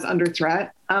was under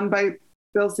threat by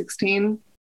Bill 16,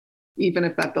 even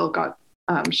if that bill got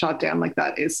shot down, like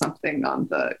that is something on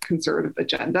the conservative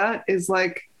agenda, is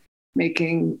like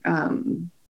making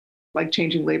like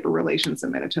changing labor relations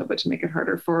in Manitoba to make it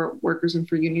harder for workers and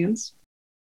for unions.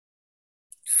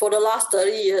 For the last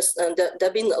 30 years,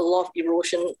 there's been a lot of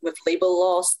erosion with labor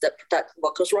laws that protect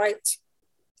workers' rights.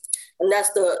 And that's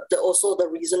also the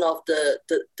reason of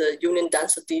the union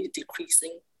density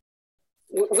decreasing.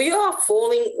 We are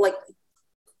falling, like,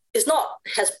 it's not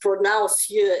as pronounced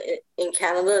here in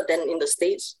Canada than in the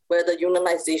States, where the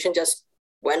unionization just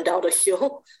went down the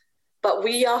hill. But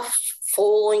we are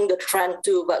following the trend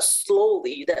too, but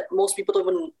slowly, that most people don't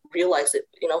even realize it.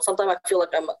 You know, sometimes I feel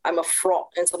like I'm a frog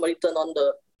and somebody turned on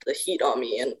the heat on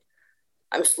me and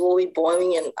I'm slowly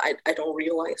boiling and I don't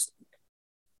realize it.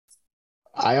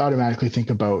 I automatically think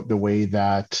about the way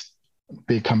that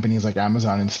big companies like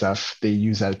Amazon and stuff, they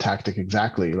use that tactic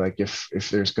exactly. Like if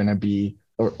there's going to be,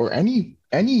 or any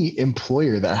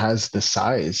employer that has the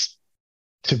size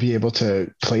to be able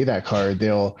to play that card,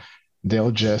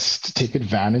 they'll just take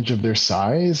advantage of their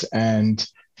size. And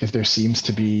if there seems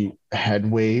to be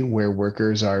headway where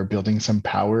workers are building some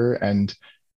power and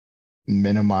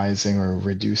minimizing or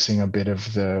reducing a bit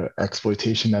of the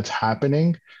exploitation that's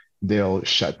happening, they'll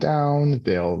shut down,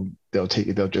 they'll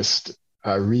just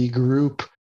regroup.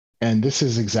 And this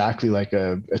is exactly like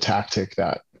a tactic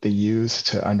that they use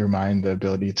to undermine the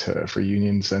ability for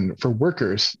unions and for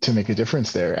workers to make a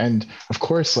difference there. And of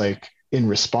course, like in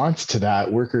response to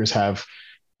that, workers have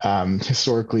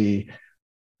historically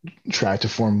tried to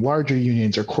form larger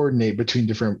unions or coordinate between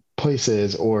different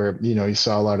places. Or, you know, you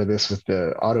saw a lot of this with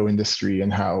the auto industry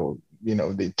and how, you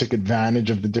know, they took advantage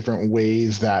of the different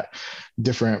ways that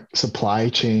different supply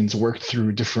chains worked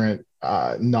through different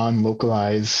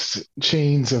non-localized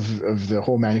chains of the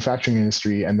whole manufacturing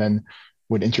industry, and then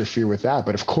would interfere with that.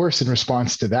 But of course, in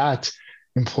response to that,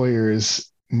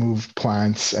 employers moved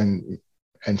plants and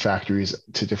factories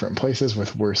to different places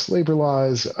with worse labor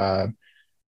laws and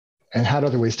had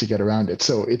other ways to get around it.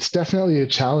 So it's definitely a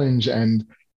challenge. And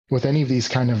with any of these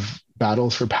kind of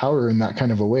battles for power in that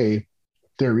kind of a way,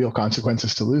 there are real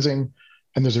consequences to losing.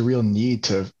 And there's a real need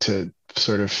to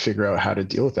sort of figure out how to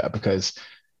deal with that, because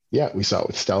we saw it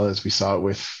with Stella's, we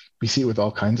see it with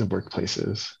all kinds of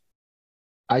workplaces.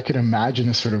 I could imagine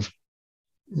a sort of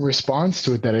response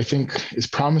to it that I think is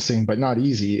promising, but not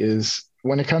easy, is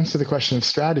when it comes to the question of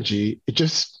strategy, it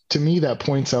just, to me, that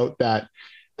points out that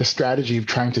the strategy of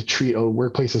trying to treat a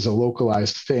workplace as a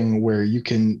localized thing where you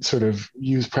can sort of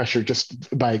use pressure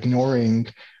just by ignoring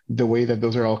the way that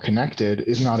those are all connected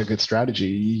is not a good strategy.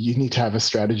 You need to have a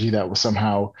strategy that will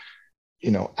somehow,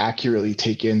 you know, accurately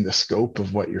take in the scope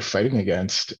of what you're fighting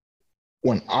against.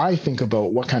 When I think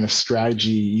about what kind of strategy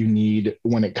you need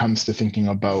when it comes to thinking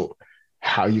about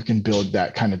how you can build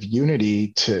that kind of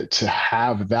unity to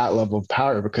have that level of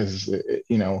power, because,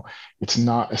 you know, it's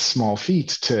not a small feat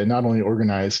to not only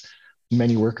organize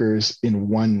many workers in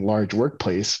one large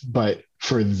workplace, but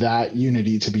for that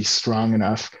unity to be strong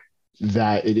enough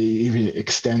that it even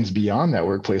extends beyond that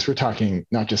workplace. We're talking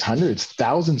not just hundreds,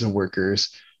 thousands of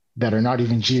workers that are not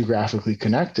even geographically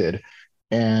connected.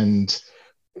 And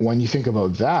when you think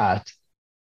about that,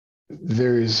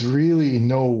 there's really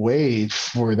no way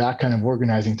for that kind of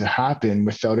organizing to happen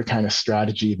without a kind of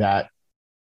strategy that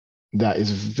is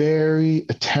very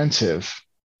attentive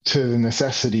to the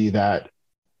necessity that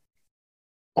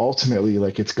ultimately,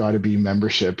 like, it's got to be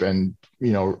membership and,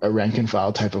 you know, a rank and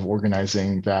file type of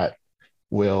organizing that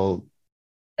will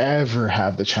ever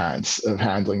have the chance of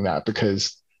handling that.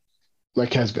 Because,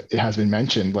 like it has been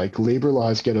mentioned, like, labor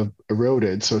laws get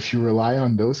eroded. So if you rely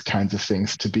on those kinds of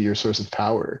things to be your source of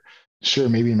power, sure,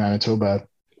 maybe in Manitoba,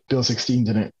 Bill 16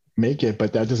 didn't make it,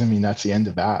 but that doesn't mean that's the end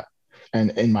of that.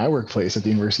 And in my workplace at the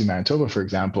University of Manitoba, for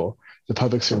example, the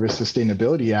Public Service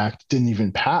Sustainability Act didn't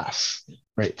even pass,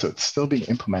 right? So it's still being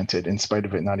implemented in spite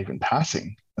of it not even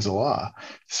passing as a law.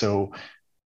 So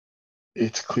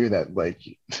it's clear that, like,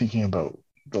 thinking about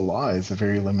the law is a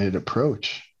very limited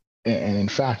approach. And in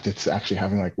fact, it's actually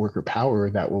having, like, worker power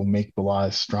that will make the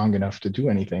laws strong enough to do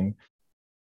anything.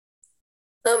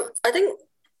 I think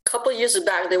a couple of years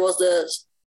back, there was a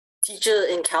teacher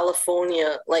in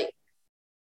California, like,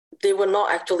 they were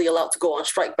not actually allowed to go on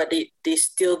strike, but they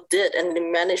still did. And they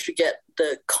managed to get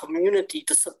the community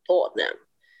to support them.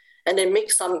 And they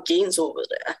make some gains over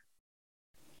there.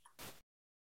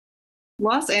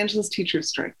 Los Angeles teachers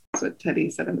strike. That's what Teddy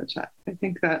said in the chat. I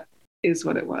think that is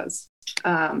what it was.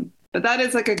 But that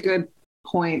is, like, a good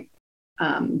point,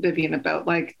 Vivian, about,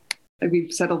 like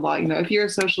we've said a lot, you know, if you're a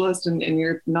socialist and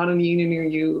you're not in a union, or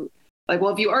you, like,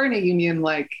 well, if you are in a union,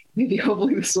 like, maybe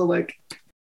hopefully this will, like,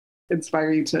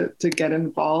 inspire you to get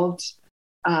involved.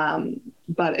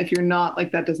 But if you're not,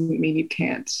 like, that doesn't mean you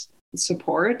can't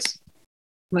support.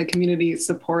 Like, community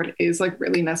support is like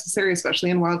really necessary, especially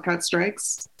in wildcat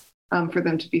strikes, for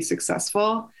them to be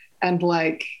successful. And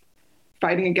like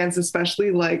fighting against,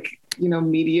 especially like, you know,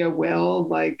 media will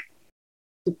like,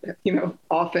 you know,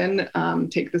 often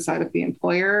take the side of the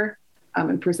employer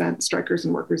and present strikers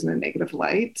and workers in a negative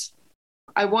light.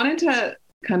 I wanted to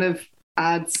kind of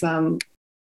add some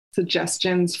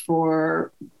suggestions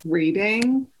for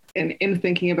reading and in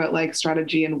thinking about like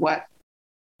strategy and what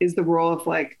is the role of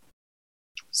like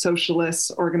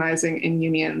socialists organizing in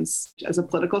unions as a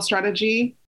political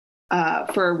strategy.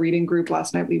 For a reading group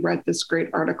last night, we read this great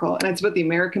article, and it's about the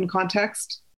American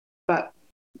context, but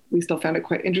we still found it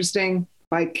quite interesting,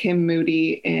 by Kim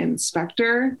Moody in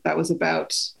Spectre. That was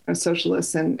about a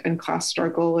socialist and class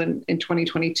struggle in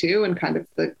 2022 and kind of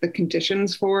the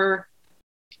conditions for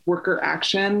worker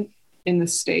action in the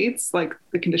States. Like,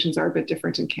 the conditions are a bit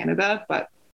different in Canada, but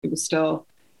it was still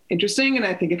interesting. And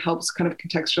I think it helps kind of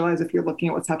contextualize if you're looking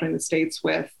at what's happening in the States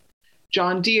with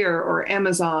John Deere or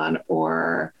Amazon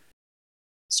or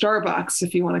Starbucks,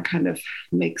 if you want to kind of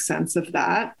make sense of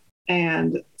that.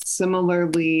 And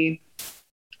similarly,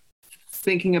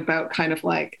 thinking about kind of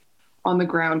like on the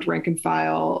ground rank and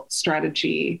file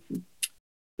strategy,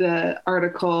 the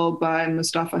article by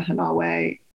Mustafa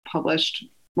Hanawe published,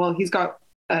 well, he's got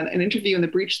an interview in The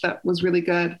Breach that was really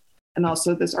good. And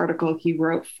also this article he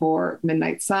wrote for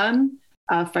Midnight Sun,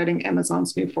 Fighting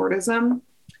Amazon's New Fordism,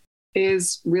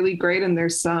 is really great. And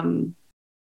there's some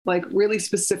like really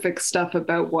specific stuff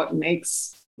about what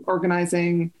makes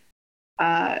organizing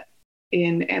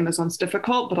in Amazon's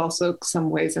difficult, but also some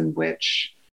ways in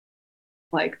which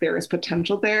like there is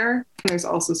potential there. And there's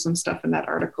also some stuff in that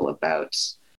article about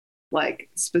like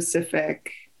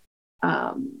specific,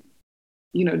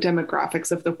 you know,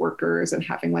 demographics of the workers and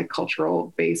having like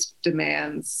cultural based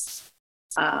demands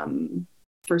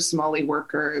for Somali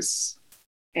workers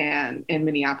and in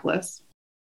Minneapolis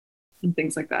and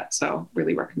things like that. So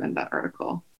really recommend that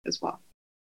article as well.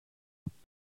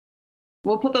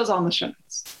 We'll put those on the show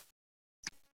notes.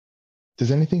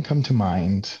 Does anything come to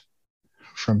mind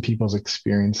from people's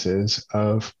experiences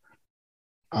of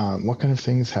what kind of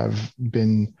things have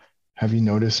you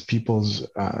noticed people's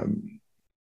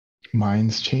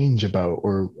minds change about,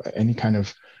 or any kind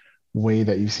of way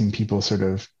that you've seen people sort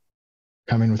of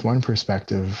come in with one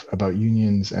perspective about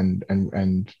unions and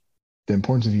the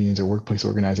importance of unions or workplace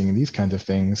organizing and these kinds of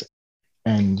things,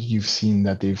 and you've seen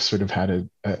that they've sort of had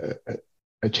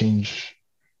a change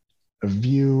of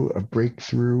view, a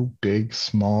breakthrough, big,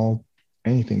 small,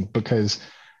 anything, because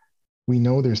we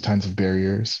know there's tons of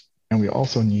barriers, and we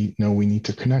also know we need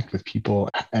to connect with people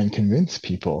and convince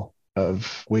people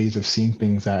of ways of seeing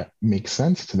things that make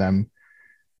sense to them,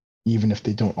 even if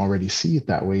they don't already see it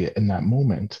that way in that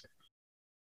moment.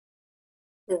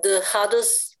 The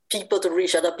hardest people to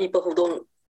reach are the people who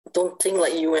don't think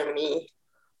like you and me,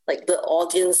 like the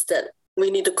audience that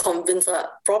we need to convince are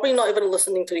probably not even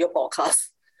listening to your podcast.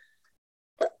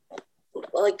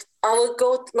 Like, I would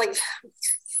go, like,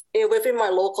 within my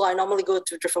local, I normally go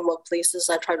to different workplaces.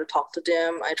 I try to talk to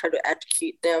them. I try to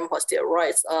educate them what their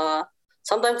rights are.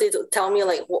 Sometimes they tell me,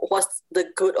 like, what's the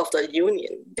good of the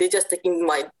union? They're just taking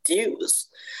my dues.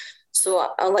 So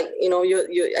I'm like, you know,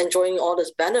 you're enjoying all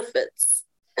these benefits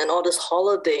and all this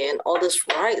holiday and all this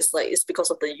rights. Like, it's because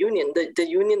of the union. The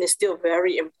union is still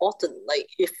very important. Like,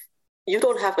 if you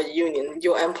don't have a union,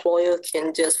 your employer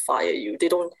can just fire you. They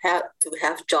don't have to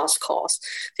have just cause.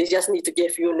 They just need to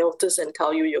give you notice and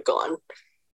tell you you're gone.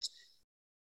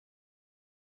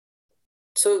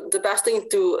 So the best thing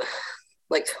to,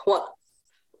 like, what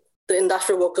the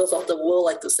industrial workers of the world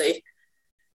like to say,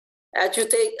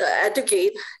 educate,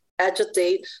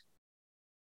 agitate,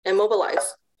 and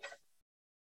mobilize.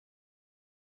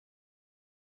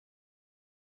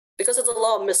 Because there's a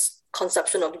lot of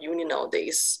misconception of union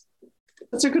nowadays.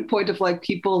 That's a good point of like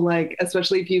people, like,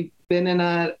 especially if you've been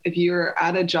if you're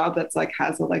at a job that's like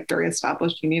has a like very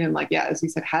established union and like, yeah, as you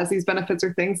said, has these benefits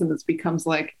or things, and this becomes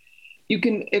like, you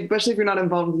can, especially if you're not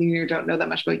involved in the union or don't know that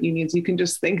much about unions, you can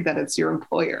just think that it's your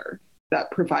employer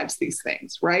that provides these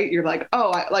things, right? You're like,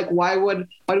 oh, why do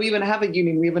we even have a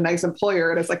union? We have a nice employer.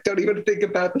 And it's like, don't even think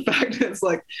about the fact that it's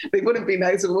like, they wouldn't be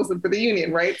nice if it wasn't for the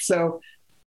union, right? So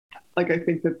like, I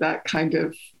think that kind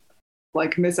of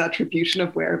like misattribution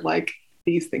of where like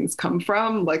these things come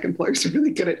from, like employers are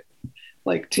really good at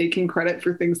like taking credit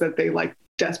for things that they like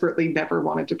desperately never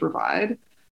wanted to provide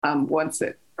once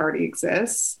it already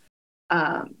exists.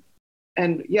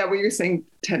 And yeah, what you're saying,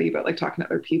 Teddy, about like talking to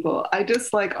other people, I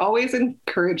just like always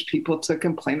encourage people to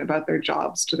complain about their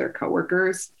jobs to their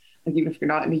coworkers. like even if you're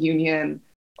not in a union,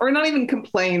 or not even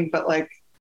complain, but like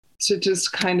to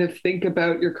just kind of think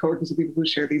about your coworkers and people who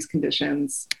share these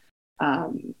conditions,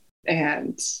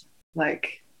 and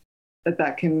like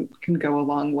that can go a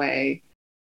long way.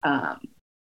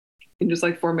 In just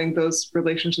like forming those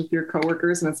relationships with your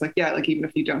coworkers. And it's like, yeah, like even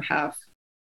if you don't have,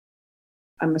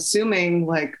 I'm assuming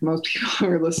like most people who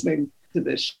are listening to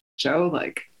this show,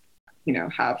 like, you know,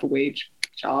 have wage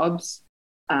jobs,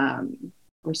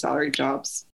 or salary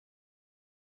jobs.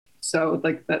 So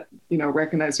like that, you know,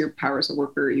 recognize your power as a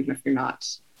worker, even if you're not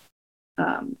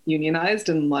unionized,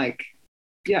 and like,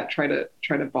 yeah, try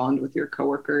to bond with your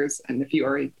coworkers. And if you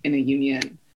are in a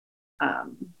union,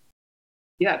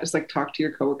 yeah, just like talk to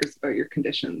your coworkers about your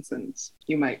conditions, and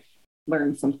you might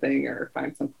learn something or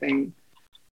find something.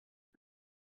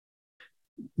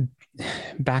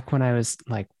 Back when I was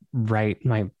like,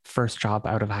 my first job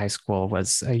out of high school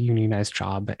was a unionized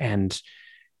job, and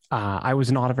I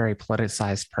was not a very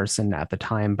politicized person at the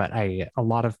time, but a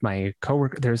lot of my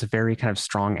coworkers, there's a very kind of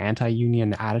strong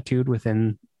anti-union attitude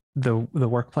within the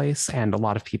workplace, and a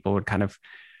lot of people would kind of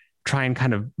try and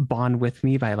kind of bond with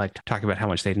me by like talking about how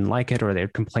much they didn't like it, or they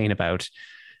would complain about.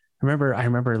 I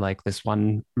remember like this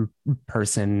one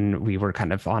person, we were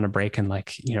kind of on a break, and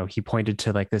like, you know, he pointed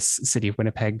to like this City of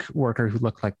Winnipeg worker who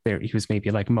looked like he was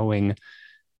maybe like mowing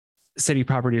city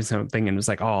property or something, and was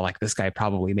like, oh, like this guy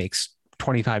probably makes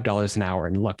 $25 an hour,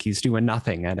 and look, he's doing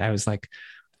nothing. And I was like,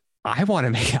 I want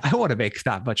to make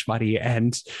that much money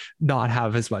and not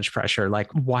have as much pressure.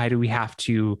 Like, why do we have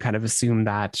to kind of assume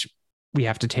that we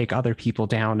have to take other people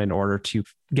down in order to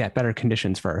get better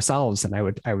conditions for ourselves? And I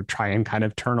would try and kind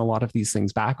of turn a lot of these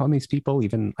things back on these people.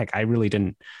 Even like, I really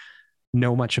didn't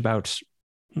know much about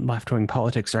left-wing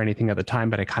politics or anything at the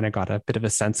time, but I kind of got a bit of a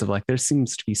sense of like, there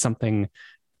seems to be something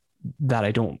that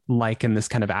I don't like in this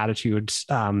kind of attitude,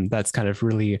 that's kind of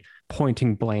really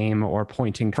pointing blame or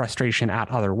pointing frustration at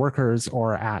other workers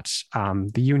or at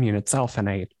the union itself.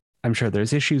 And I'm sure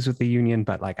there's issues with the union,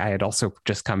 but like, I had also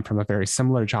just come from a very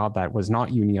similar job that was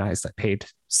not unionized, that paid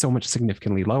so much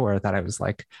significantly lower, that I was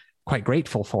like quite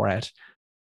grateful for it.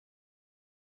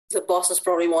 The bosses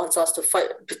probably wants us to fight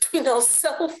between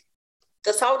ourselves.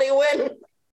 That's how they win.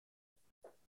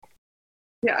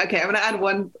 Yeah, okay. I'm gonna add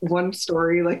one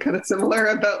story, like kind of similar,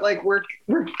 about like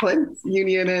workplace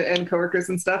union and coworkers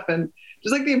and stuff, and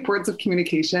just like the importance of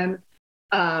communication.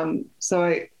 So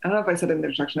I don't know if I said in the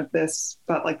introduction of this,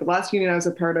 but like the last union I was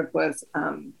a part of was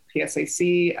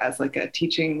PSAC, as like a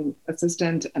teaching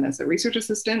assistant and as a research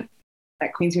assistant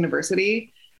at Queen's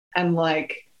University. And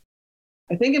like,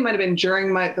 I think it might have been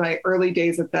during my early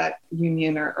days of that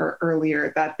union or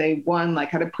earlier, that they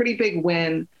had a pretty big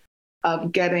win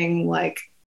of getting like,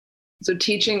 so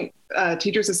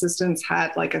teachers assistants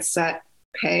had like a set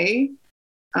pay,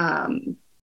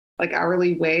 like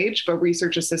hourly wage, but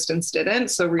research assistants didn't.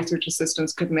 So research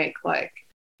assistants could make like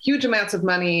huge amounts of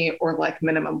money or like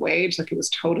minimum wage. Like it was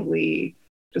totally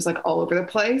just like all over the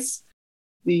place.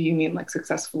 The union like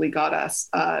successfully got us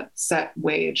a set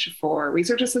wage for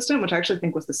research assistant, which I actually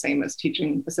think was the same as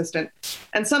teaching assistant.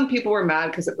 And some people were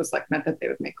mad because it was like meant that they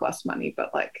would make less money,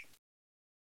 but like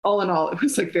all in all, it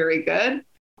was like very good.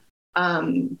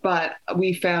 But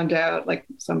we found out, like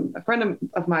a friend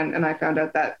of mine and I found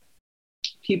out that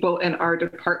people in our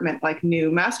department, like new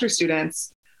master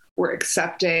students, were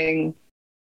accepting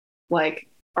like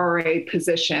RA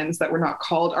positions that were not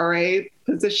called RA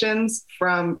positions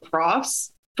from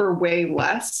profs for way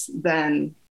less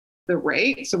than the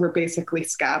rate. So we're basically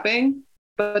scabbing,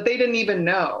 but they didn't even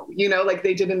know, like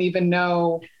they didn't even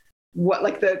know what,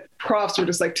 like the profs were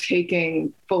just like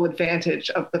taking full advantage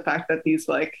of the fact that these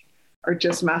like are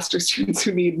just master students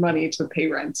who need money to pay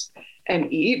rent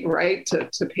and eat, right?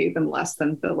 To pay them less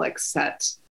than the like set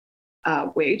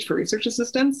wage for research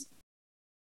assistants.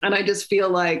 And I just feel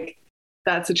like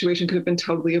that situation could have been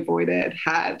totally avoided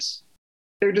had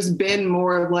there just been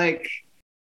more like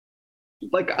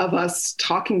of us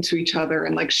talking to each other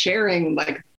and like sharing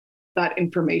like that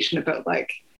information about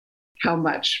like how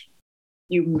much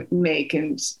you make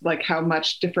and like how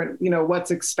much different,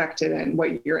 what's expected and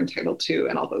what you're entitled to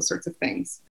and all those sorts of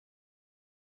things.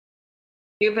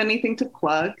 Do you have anything to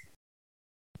plug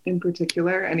in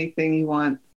particular? Anything you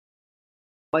want,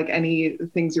 like any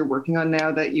things you're working on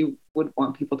now that you would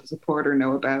want people to support or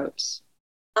know about?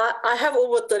 I have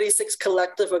over 36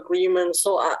 collective agreements,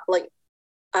 so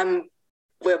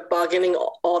we're bargaining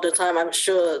all the time. I'm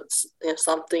sure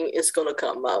something is going to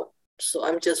come out, so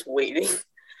I'm just waiting.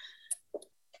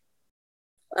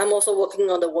 I'm also working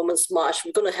on the Women's March.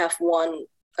 We're going to have one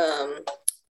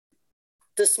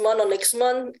this month or next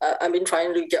month. I've been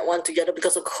trying to get one together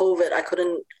because of COVID. I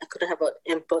couldn't have an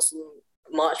in-person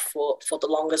march for the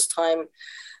longest time.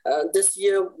 This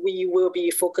year, we will be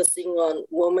focusing on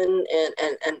women and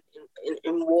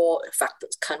in war-affected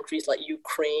countries like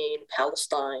Ukraine,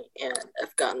 Palestine, and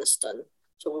Afghanistan.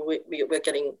 So we're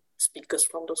getting speakers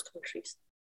from those countries.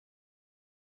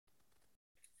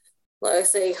 Like I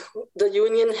say, the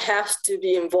union has to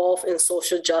be involved in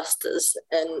social justice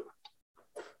and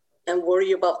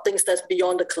worry about things that's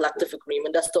beyond the collective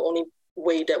agreement. That's the only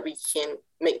way that we can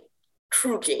make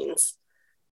true gains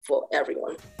for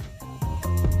everyone.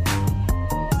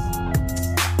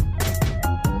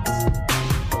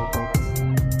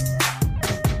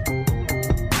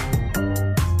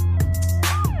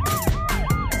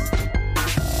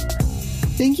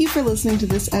 Thank you for listening to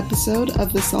this episode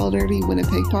of the Solidarity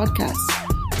Winnipeg podcast.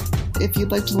 If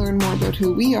you'd like to learn more about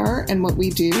who we are and what we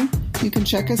do, you can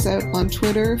check us out on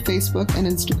Twitter, Facebook, and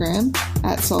Instagram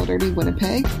at Solidarity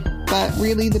Winnipeg. But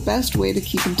really, the best way to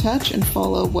keep in touch and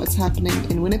follow what's happening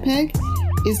in Winnipeg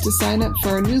is to sign up for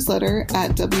our newsletter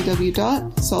at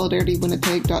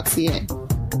www.solidaritywinnipeg.ca.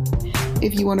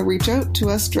 If you want to reach out to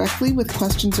us directly with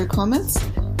questions or comments,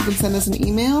 you can send us an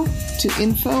email to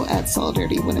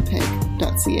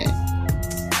info@solidaritywinnipeg.ca.